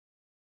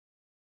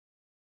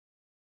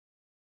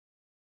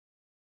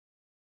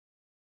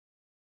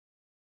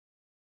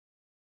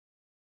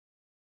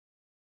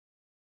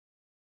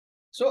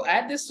 So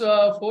at this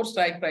 4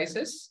 strike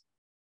prices,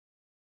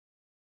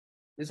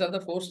 these are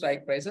the 4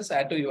 strike prices,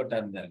 add to your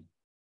terminal.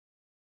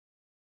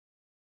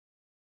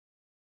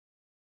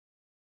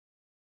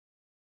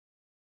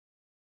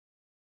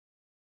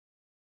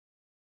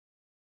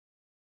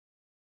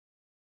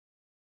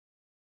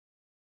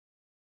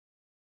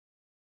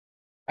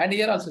 And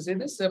here also see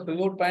this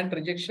pivot point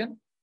rejection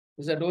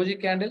is a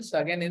doji candles,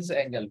 again is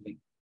engulfing.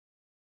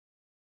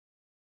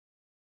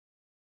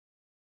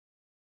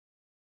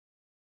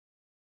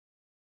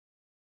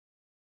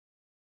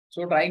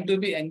 So trying to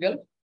be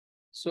engulfed.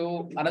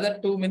 So another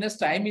 2 minutes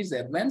time is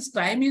there. Once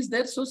time is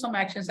there, so some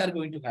actions are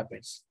going to happen.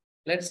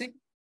 Let's see.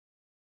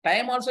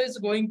 Time also is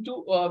going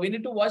to, we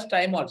need to watch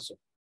time also.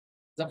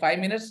 The 5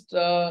 minutes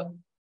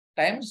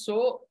time.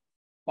 So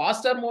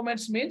faster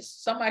movements means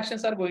some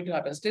actions are going to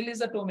happen. Still is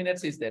the 2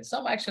 minutes is there.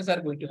 Some actions are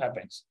going to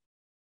happen.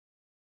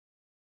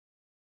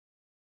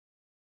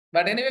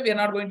 But anyway, we are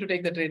not going to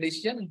take the trade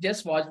decision.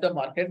 Just watch the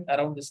market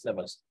around these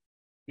levels.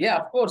 Yeah,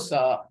 of course.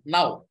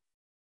 Now,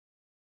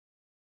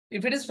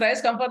 if it is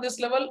price come for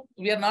this level,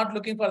 we are not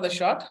looking for the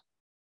short.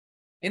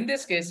 In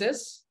these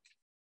cases,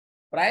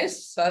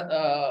 price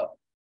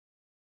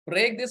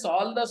break this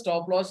all the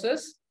stop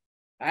losses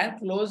and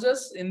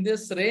closes in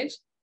this range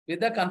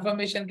with the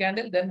confirmation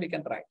candle, then we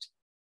can try it.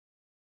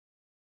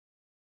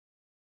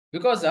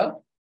 Because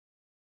of,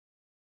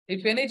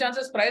 if any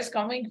chances price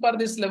coming for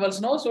these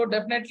levels, no, so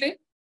definitely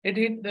it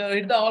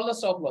hit all the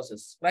stop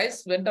losses.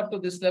 Price went up to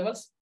these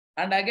levels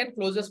and again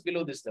closes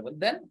below this level.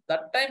 Then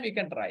that time we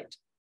can try it.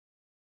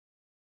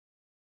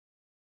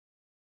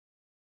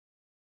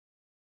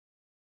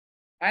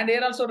 And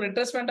here also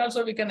retracement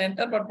also we can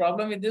enter, but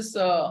problem with this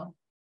stop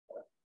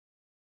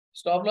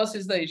loss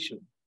is the issue.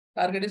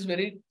 Target is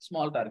very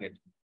small target.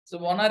 So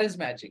 1 hour is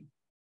matching.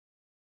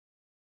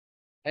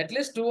 At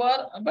least 2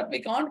 hour, but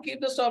we can't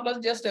keep the stop loss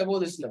just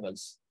above these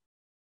levels.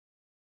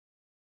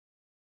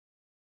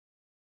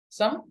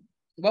 Some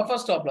buffer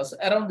stop loss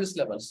around these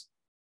levels.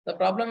 The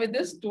problem with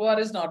this 2 hour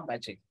is not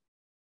matching.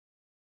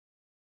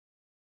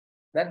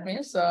 That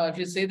means if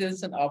you see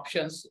this in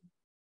options,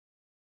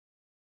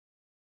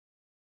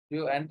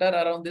 you enter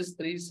around this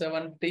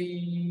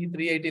 370,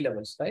 380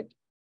 levels, right?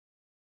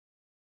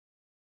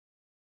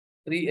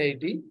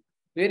 380,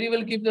 where you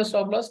will keep the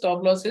stop loss.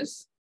 Stop loss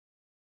is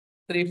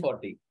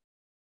 340.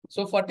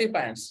 So 40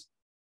 points.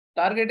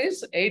 Target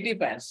is 80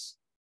 points.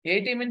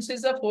 80 means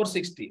is a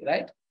 460,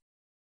 right?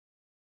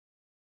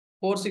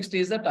 460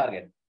 is the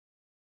target,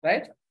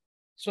 right?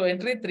 So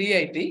entry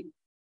 380,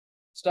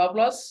 stop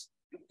loss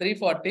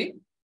 340,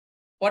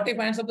 40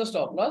 points of the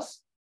stop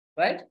loss,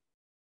 right?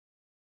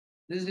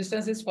 This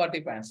distance is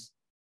 40 points.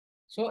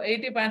 So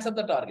 80 points of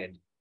the target.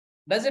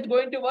 Does it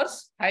going to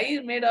worse? High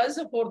made as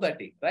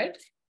 430, right?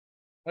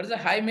 What is the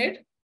high made?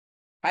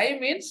 High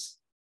means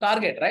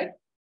target, right?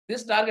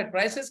 This target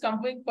price is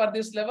coming for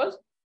this level.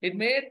 It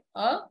made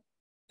a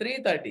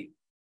 330.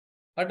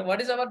 But what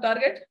is our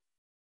target?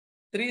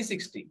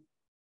 360.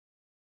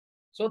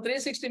 So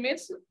 360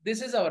 means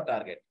this is our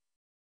target.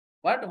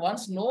 But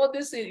once know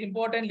this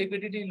important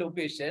liquidity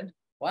location,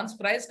 once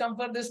price come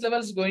for this level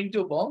is going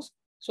to bounce.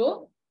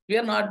 So we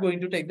are not going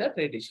to take the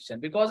trade decision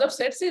because of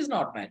sets is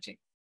not matching.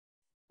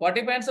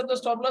 40 points of the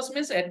stop loss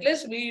means at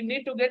least we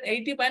need to get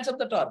 80 points of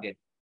the target.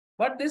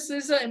 But this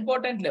is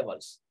important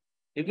levels.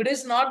 If it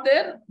is not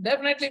there,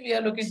 definitely we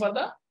are looking for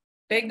the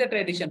take the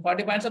trade decision.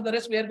 40 points of the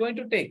rest we are going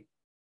to take.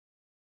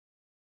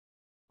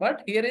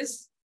 But here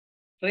is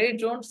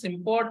trade zones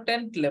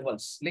important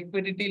levels,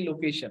 liquidity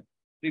location,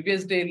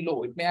 previous day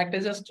low. It may act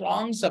as a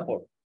strong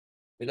support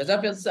because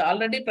of its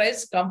already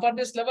price come for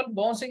this level,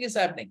 bouncing is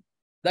happening.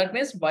 That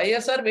means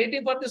buyers are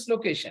waiting for these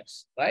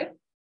locations, right?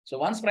 So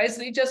once price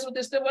reaches to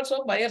this level,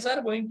 so buyers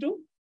are going to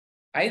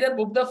either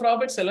book the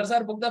profit, sellers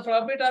are book the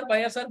profit, or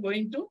buyers are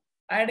going to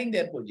adding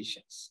their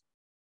positions.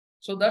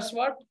 So that's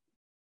what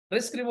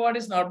risk reward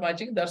is not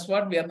matching. That's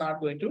what we are not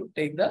going to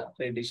take the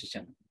trade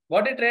decision.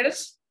 What it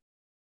traders?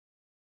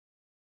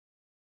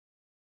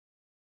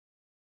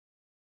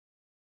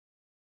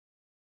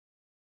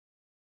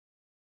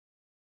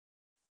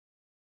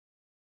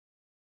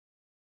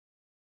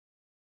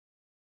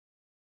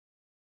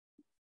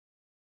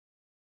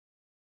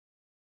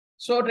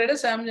 So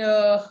traders, I'm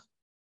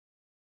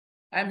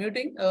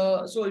muting.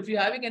 So if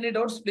you're having any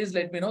doubts, please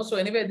let me know. So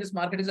anyway, this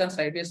market is on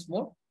sideways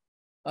mode.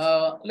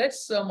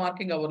 Let's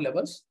marking our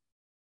levels.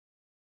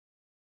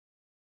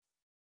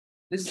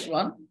 This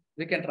one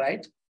we can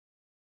write,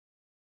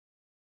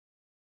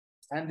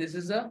 and this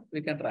is a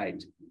we can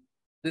write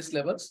this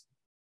levels,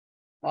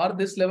 or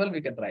this level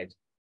we can write.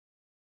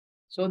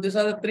 So these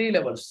are the 3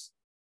 levels.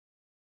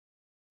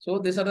 So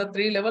these are the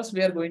 3 levels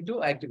we are going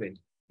to activate.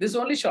 This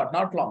only short,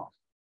 not long.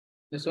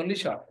 This only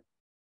short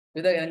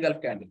with the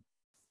engulf candle,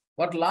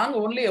 but long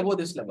only above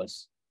these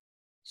levels.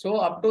 So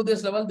up to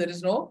this level, there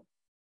is no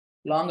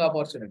long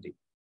opportunity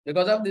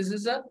because of this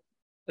is a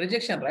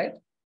rejection, right?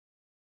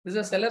 This is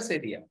a seller's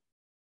area.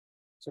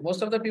 So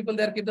most of the people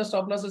there keep the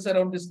stop losses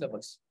around these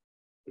levels.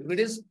 If it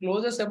is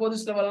closes above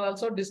this level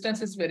also,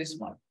 distance is very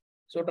small.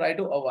 So try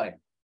to avoid.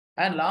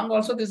 And long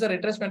also, this is a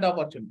retracement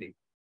opportunity.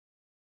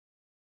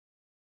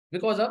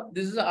 Because of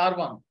this is a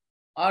R1,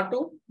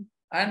 R2,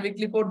 and we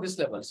clip out these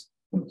levels.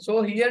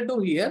 So here to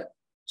here,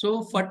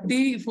 so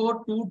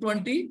 44,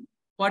 220,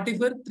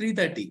 44,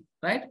 330,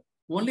 right?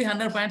 Only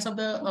 100 points of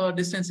the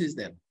distance is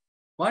there.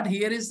 But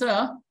here is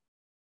the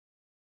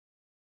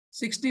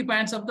 60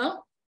 points of the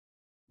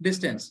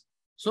distance.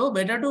 So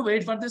better to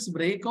wait for this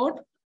breakout,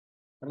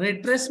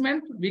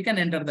 retracement, we can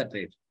enter the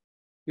trade.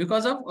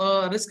 Because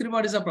of risk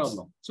reward is a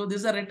problem. So this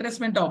is a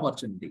retracement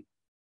opportunity,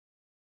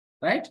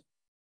 right?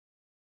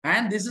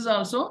 And this is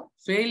also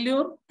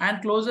failure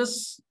and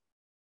closes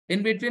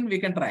in between, we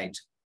can try it.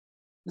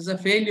 This is a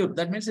failure.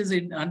 That means is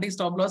it hunting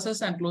stop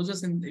losses and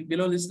closes in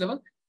below this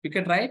level. We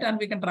can try it and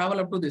we can travel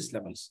up to these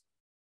levels.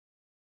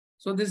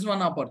 So this is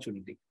one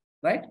opportunity,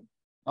 right?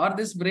 Or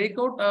this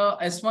breakout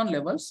S1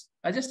 levels.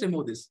 I just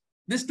remove this.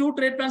 This two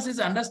trade plans is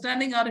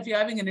understanding, or if you're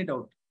having any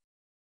doubt.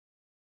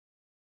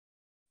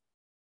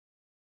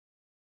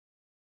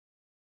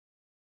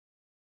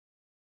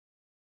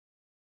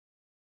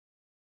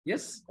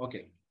 Yes?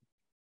 Okay.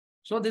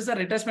 So this is a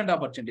retracement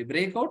opportunity.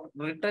 Breakout,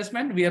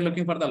 retracement, we are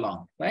looking for the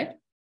long, right?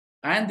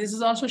 And this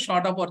is also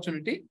short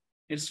opportunity.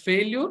 It's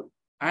failure.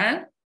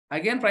 And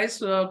again, price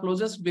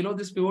closes below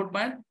this pivot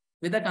point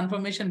with a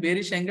confirmation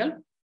bearish angle.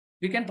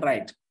 We can try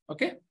it.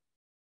 Okay.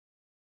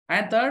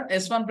 And third,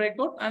 S1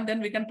 breakout. And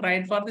then we can try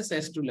it for this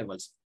S2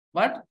 levels.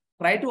 But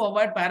try to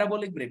avoid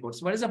parabolic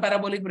breakouts. What is a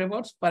parabolic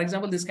breakouts? For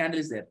example, this candle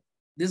is there.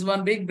 This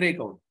one big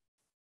breakout.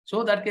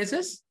 So that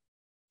cases,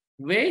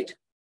 wait,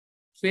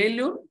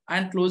 failure,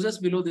 and closes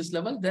below this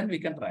level. Then we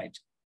can try it.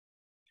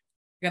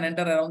 We can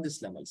enter around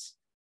these levels.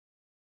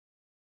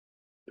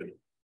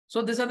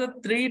 So these are the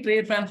three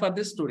trade plans for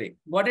this today.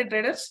 Got it,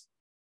 traders?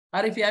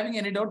 Or if you're having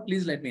any doubt,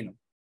 please let me know.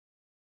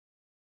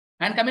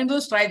 And coming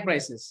to strike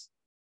prices.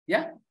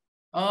 Yeah.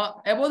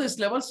 Above this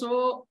level.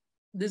 So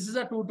this is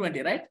a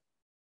 220, right?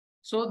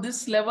 So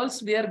this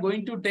levels we are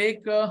going to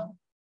take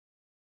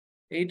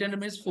 800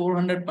 means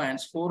 400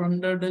 points.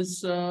 400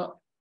 is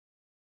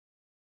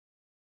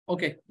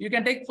okay. You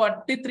can take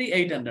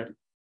 43,800.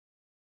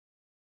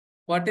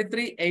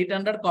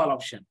 43,800 call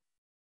option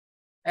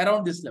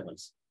around these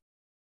levels.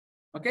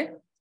 Okay.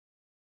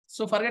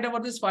 So forget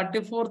about this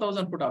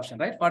 44,000 put option,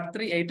 right?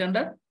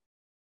 43,800.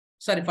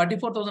 Sorry,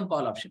 44,000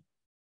 call option.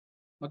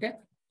 Okay.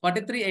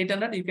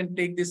 43,800, you can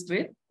take this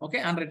trade. Okay.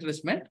 And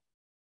retracement.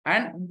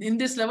 And in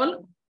this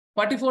level,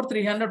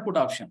 44,300 put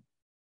option.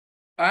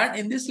 And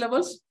in these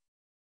levels,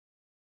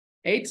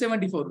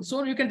 874.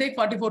 So you can take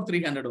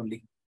 44,300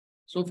 only.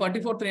 So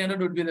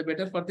 44,300 would be the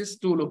better for these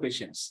two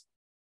locations.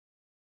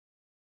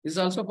 This is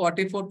also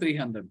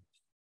 44,300.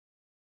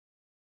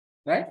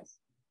 Right?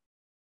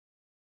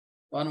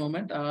 One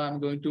moment. I'm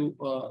going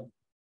to.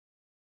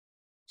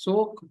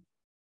 So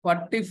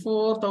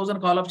 44,000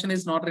 call option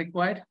is not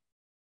required.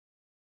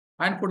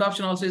 And put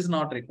option also is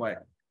not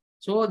required.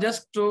 So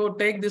just to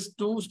take these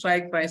two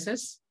strike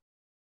prices.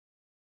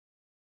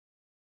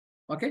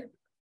 Okay.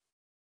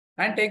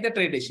 And take the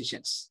trade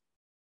decisions.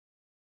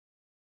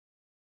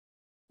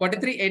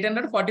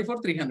 43,800,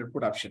 44,300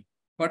 put option.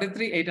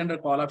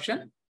 43,800 call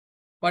option.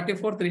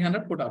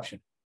 44,300 put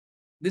option.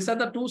 These are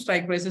the two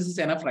strike prices is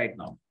enough right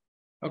now.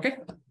 Okay.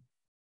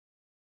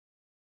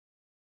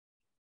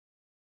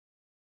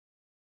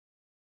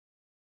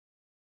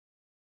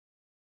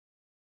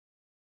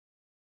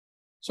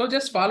 So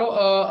just follow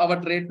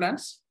our trade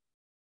plans.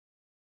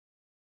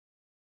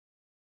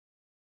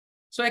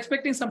 So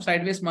expecting some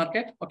sideways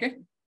market. Okay.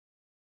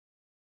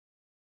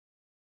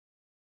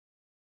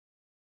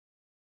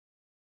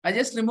 I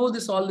just remove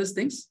this, all these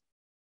things.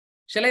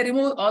 Shall I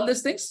remove all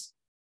these things?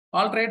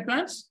 All trade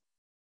plans?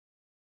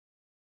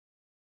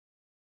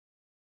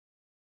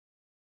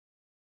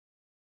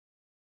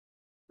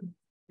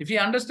 If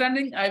you're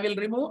understanding, I will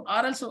remove,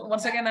 or else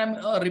once again,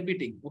 I'm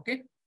repeating.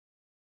 Okay.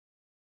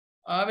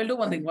 I will do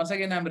one thing. Once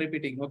again, I'm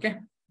repeating. Okay.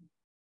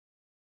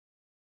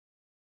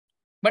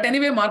 But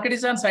anyway, market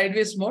is on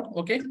sideways mode.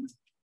 Okay.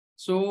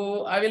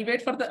 So I will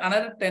wait for the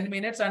another 10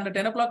 minutes, and at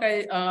 10 o'clock,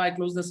 I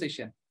close the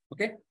session.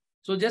 Okay.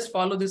 So just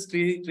follow these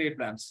three trade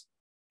plans.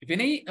 If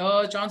any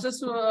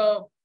chances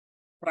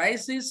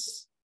price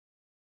is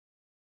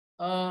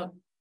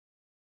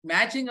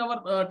matching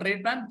our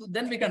trade plan,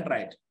 then we can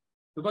try it.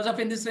 Because of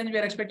in this range, we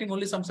are expecting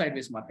only some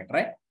sideways market,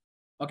 right?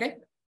 Okay.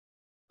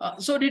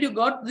 So did you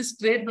got this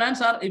trade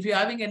plans, or if you're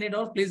having any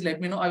doubt, please let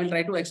me know. I will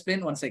try to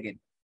explain once again.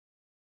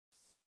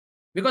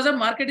 Because the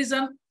market is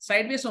on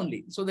sideways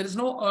only. So there is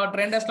no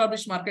trend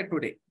established market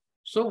today.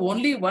 So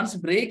only once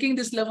breaking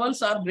these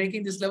levels or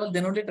breaking this level,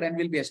 then only trend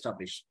will be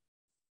established.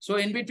 So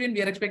in between,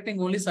 we are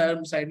expecting only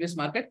sideways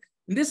market.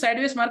 In this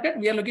sideways market,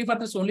 we are looking for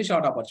this only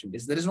short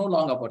opportunities. There is no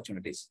long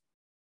opportunities.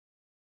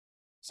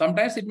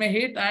 Sometimes it may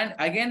hit and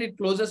again it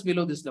closes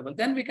below this level.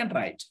 Then we can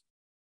try it.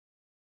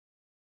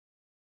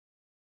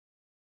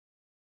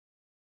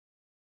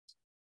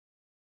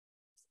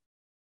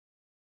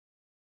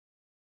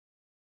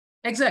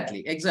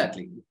 Exactly.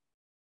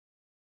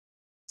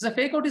 The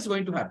fake out is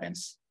going to happen.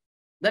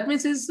 That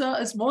means is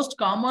most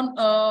common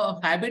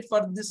habit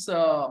for this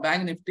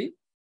bank Nifty,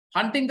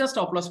 hunting the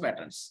stop loss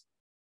patterns.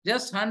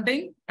 Just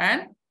hunting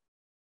and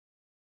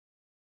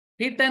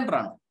hit and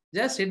run.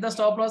 Just hit the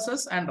stop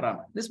losses and run.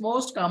 This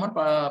most common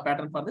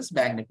pattern for this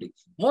bank Nifty.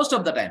 Most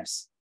of the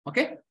times.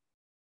 Okay.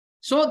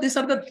 So these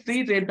are the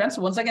three trade plans.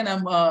 Once again,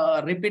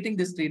 I'm repeating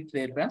these three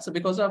trade plans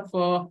because of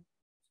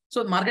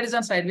so market is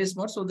on sideways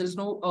mode. So there is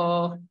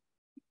no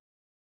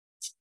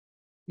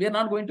we are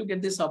not going to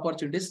get this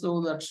opportunity.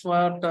 So that's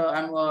what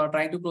I'm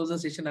trying to close the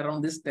session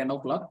around this 10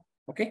 o'clock.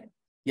 Okay.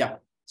 Yeah.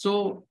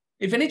 So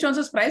if any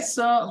chances price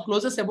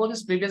closes above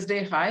this previous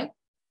day high.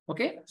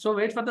 Okay. So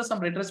wait for some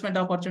retracement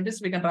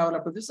opportunities. We can travel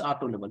up to this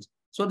R2 levels.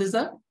 So this is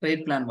the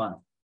trade plan 1.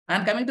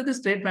 And coming to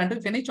this trade plan 2,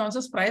 if any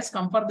chances price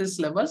come for these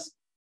levels,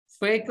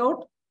 fake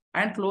out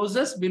and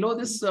closes below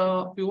this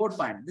pivot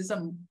point. This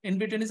in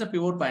between is a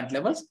pivot point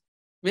levels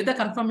with a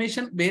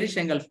confirmation bearish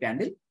engulf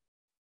candle.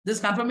 This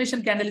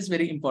confirmation candle is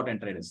very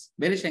important, traders.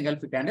 Bearish engulf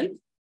candle.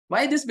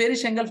 Why this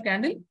bearish engulf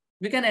candle?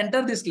 We can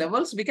enter these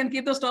levels. We can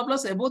keep the stop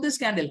loss above this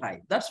candle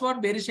high. That's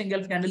what bearish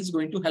engulf candle is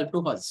going to help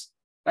to us,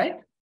 right?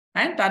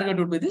 And target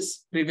would be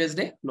this previous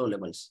day low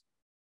levels.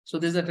 So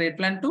this is the trade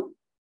plan 2.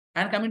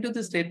 And coming to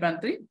this trade plan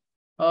 3,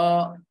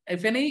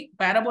 if any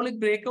parabolic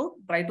breakout,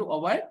 try to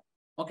avoid.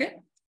 Okay.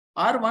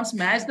 Or once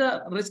match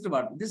the risk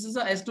reward. This is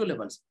the S2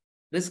 levels.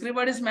 Risk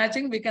reward is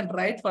matching. We can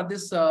write for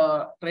this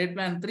trade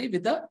plan 3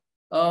 with the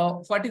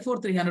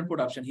 44,300 put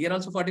option. Here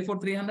also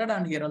 44,300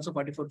 and here also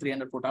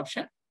 44,300 put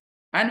option.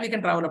 And we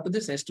can travel up to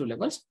this S2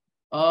 levels.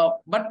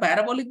 But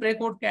parabolic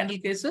breakout candle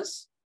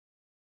cases,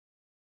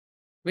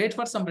 wait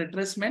for some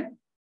retracement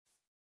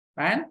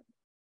and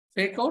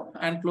fake out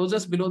and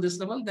closes below this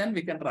level, then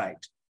we can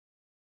write.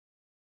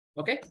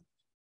 Okay.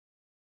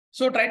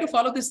 So try to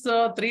follow this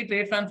 3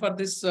 trade plan for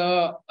this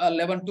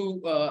 11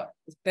 to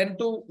 10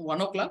 to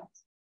 1 o'clock.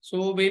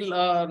 So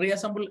we'll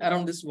reassemble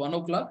around this 1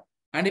 o'clock.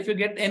 And if you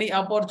get any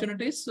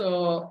opportunities,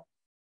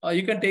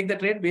 you can take the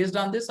trade based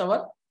on this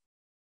our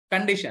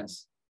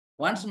conditions.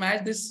 Once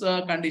match these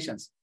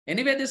conditions.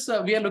 Anyway, this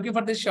we are looking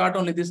for this short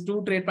only. This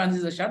 2 trade plans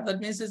is a short. That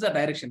means is a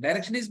direction.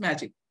 Direction is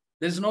matching.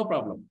 There is no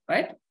problem,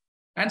 right?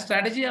 And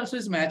strategy also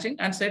is matching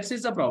and sets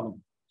is a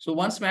problem. So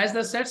once match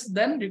the sets,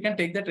 then you can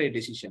take the trade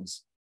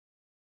decisions.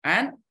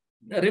 And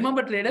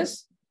remember,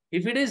 traders,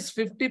 if it is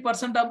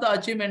 50% of the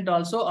achievement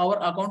also, our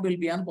account will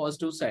be on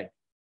positive side.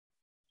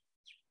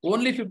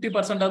 Only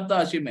 50% of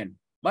the achievement.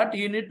 But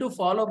you need to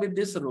follow with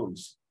these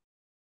rules.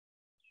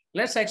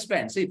 Let's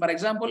expand. See, for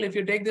example, if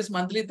you take this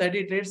monthly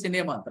 30 trades in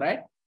a month, right?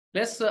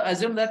 Let's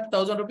assume that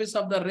 1,000 rupees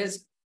of the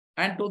risk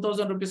and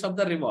 2,000 rupees of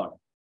the reward.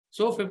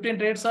 So 15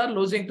 trades are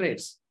losing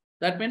trades.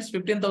 That means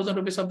 15,000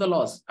 rupees of the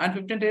loss. And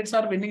 15 trades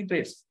are winning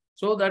trades.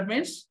 So that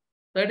means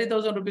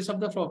 30,000 rupees of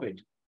the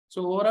profit.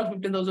 So overall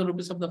 15,000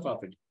 rupees of the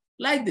profit.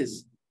 Like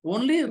this.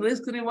 Only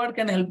risk reward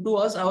can help to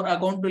us. Our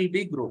account will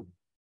be grow.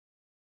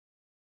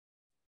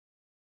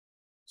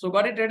 So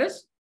got it,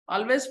 traders?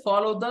 Always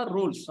follow the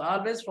rules.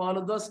 Always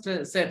follow the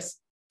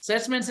sets.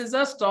 Sets means is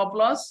a stop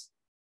loss,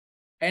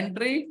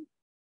 entry,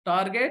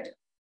 target,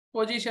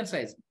 position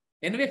size.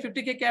 Anyway,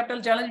 50K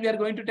capital challenge, we are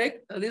going to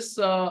take this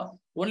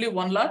only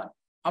 1 lot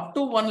up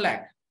to 1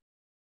 lakh.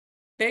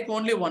 Take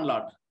only 1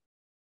 lot.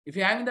 If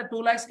you are having the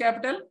 2 lakhs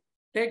capital,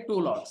 take 2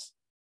 lots.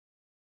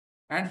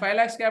 And 5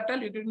 lakhs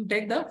capital, you can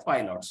take the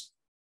 5 lots.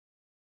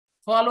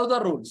 Follow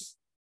the rules.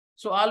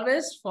 So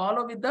always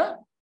follow with the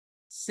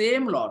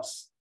same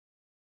lots.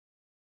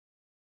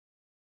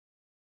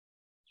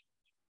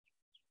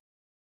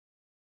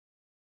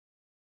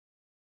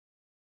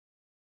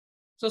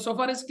 So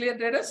far is clear,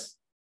 traders?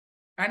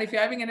 And if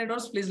you're having any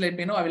doubts, please let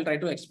me know. I will try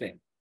to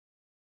explain.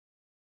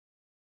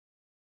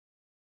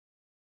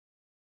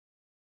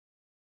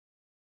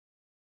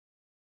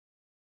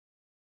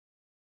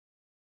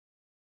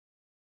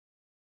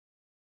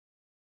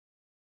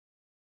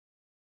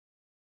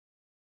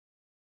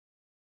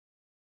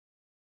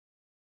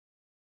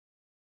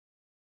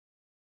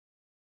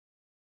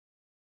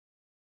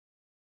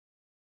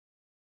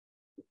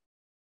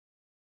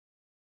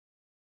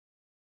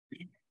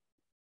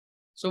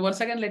 So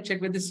once again, let's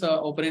check with this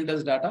open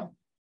interest data.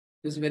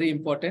 This is very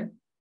important.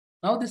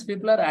 Now these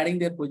people are adding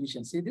their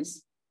position. See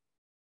this?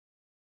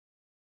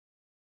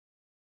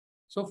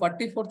 So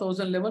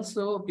 44,000 levels.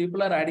 So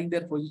people are adding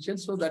their position.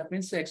 So that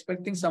means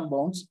expecting some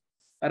bounce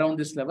around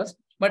these levels.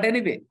 But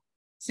anyway,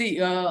 see,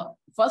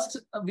 first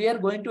we are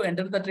going to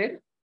enter the trade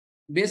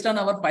based on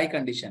our 5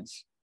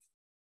 conditions.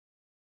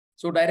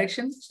 So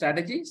direction,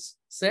 strategies,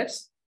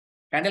 sets,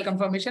 candle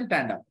confirmation,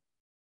 tandem.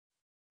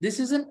 This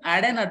is an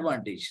add-on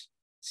advantage.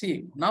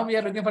 See, now we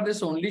are looking for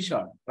this only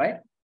short, right?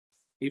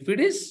 If it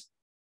is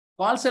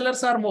call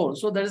sellers are more,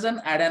 so there is an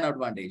add-on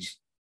advantage.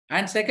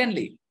 And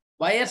secondly,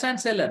 buyers and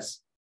sellers.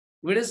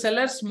 If it is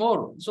sellers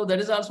more, so there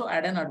is also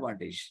add-on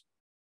advantage.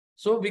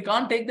 So we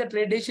can't take the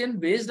trade decision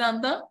based on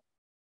the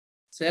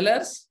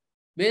sellers,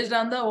 based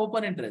on the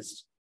open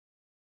interest.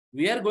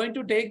 We are going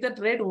to take the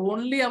trade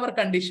only our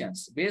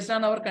conditions, based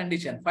on our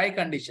condition, 5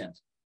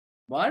 conditions.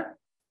 But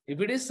if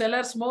it is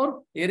sellers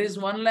more, here is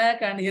 1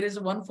 lakh and here is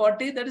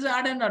 140, that is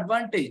add an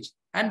advantage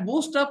and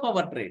boost up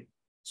our trade.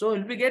 So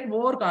we'll be get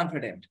more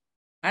confident.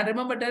 And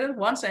remember, trader,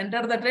 once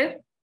enter the trade,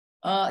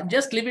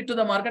 just leave it to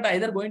the market,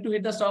 either going to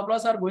hit the stop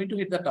loss or going to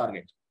hit the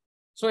target.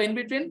 So in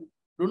between,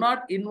 do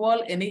not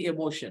involve any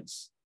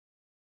emotions.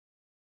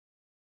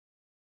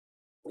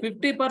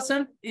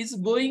 50% is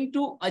going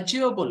to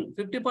achievable.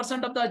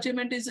 50% of the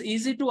achievement is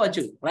easy to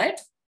achieve, right?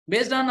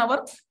 Based on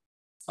our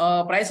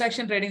price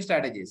action trading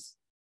strategies.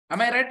 Am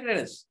I right,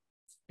 traders?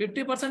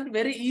 50%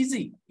 very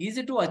easy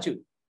to achieve.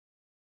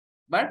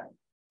 But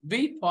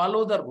we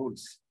follow the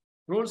rules.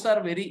 Rules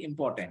are very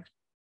important.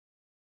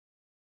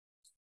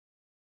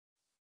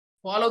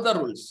 Follow the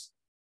rules.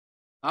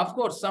 Of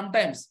course,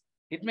 sometimes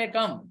it may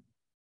come.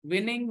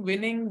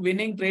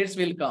 Winning trades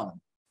will come.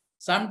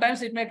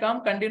 Sometimes it may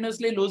come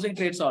continuously losing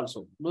trades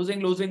also.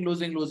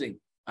 Losing.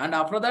 And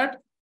after that,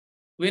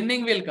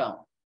 winning will come.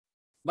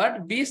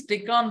 But we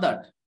stick on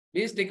that.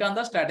 We stick on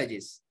the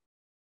strategies.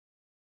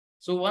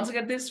 So once you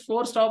get this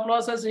 4 stop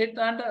losses hit,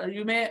 and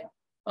you may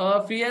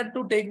fear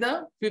to take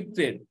the 5th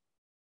trade.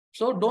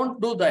 So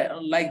don't do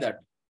that like that.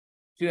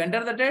 If you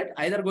enter the trade,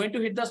 either going to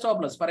hit the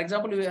stop loss. For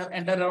example, you have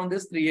entered around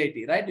this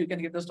 380, right? You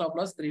can get the stop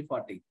loss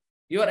 340.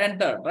 You are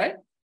entered, right?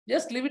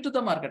 Just leave it to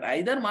the market.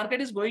 Either market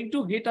is going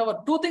to hit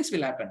our 2 things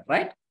will happen,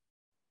 right?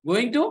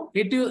 Going to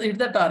hit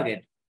the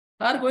target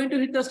or going to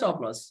hit the stop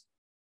loss.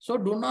 So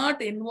do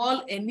not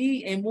involve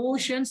any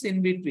emotions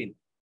in between.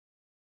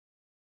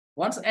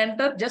 Once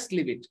enter, just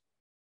leave it.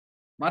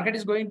 Market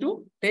is going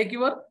to take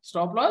your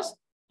stop loss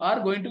or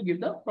going to give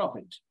the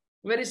profit.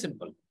 Very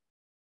simple.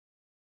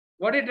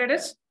 What it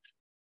is?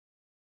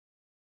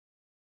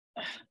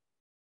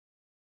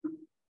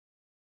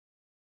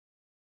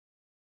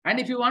 And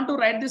if you want to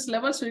write this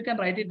level, so you can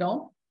write it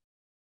down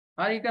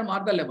or you can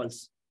mark the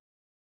levels.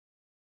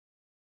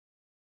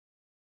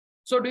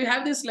 So do you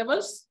have these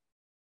levels?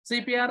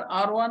 CPR,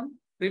 R1,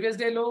 previous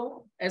day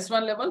low,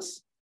 S1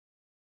 levels?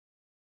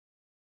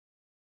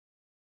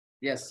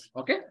 Yes.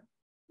 Okay.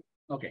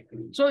 Okay.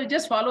 So you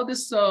just follow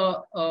this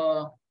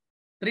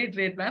 3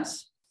 trade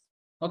plans.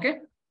 Okay.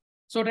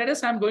 So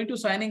traders, I'm going to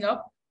signing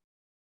up.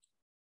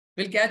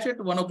 We'll catch you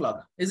at 1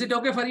 o'clock. Is it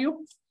okay for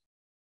you?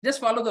 Just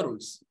follow the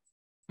rules.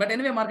 But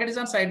anyway, market is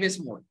on sideways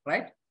mode,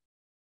 right?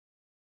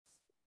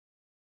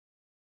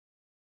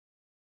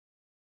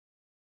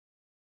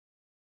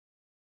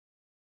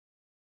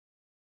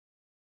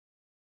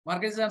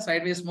 Market is on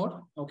sideways mode.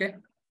 Okay.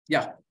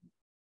 Yeah.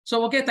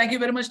 So, okay. Thank you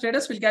very much,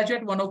 traders. We'll catch you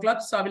at 1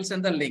 o'clock. So I will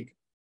send the link.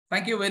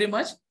 Thank you very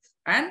much.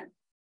 And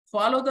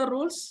follow the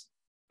rules.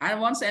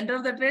 And once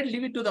enter the trade,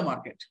 leave it to the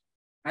market.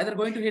 Either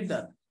going to hit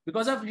that.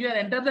 Because if you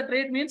enter the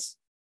trade means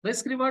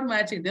risk reward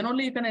matching. Then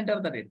only you can enter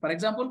the trade. For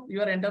example,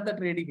 you are enter the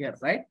trading here,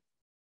 right?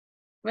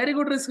 Very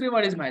good risk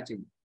reward is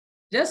matching.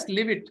 Just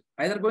leave it.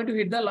 Either going to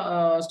hit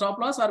the stop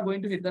loss or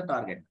going to hit the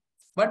target.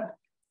 But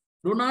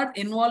do not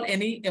involve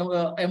any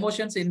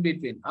emotions in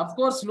between. Of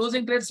course,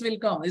 losing trades will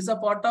come. This is a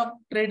part of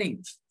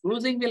trading.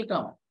 Losing will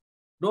come.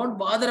 Don't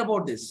bother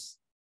about this.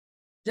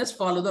 Just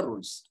follow the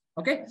rules.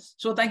 Okay.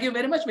 So thank you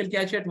very much. We'll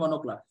catch you at 1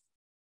 o'clock.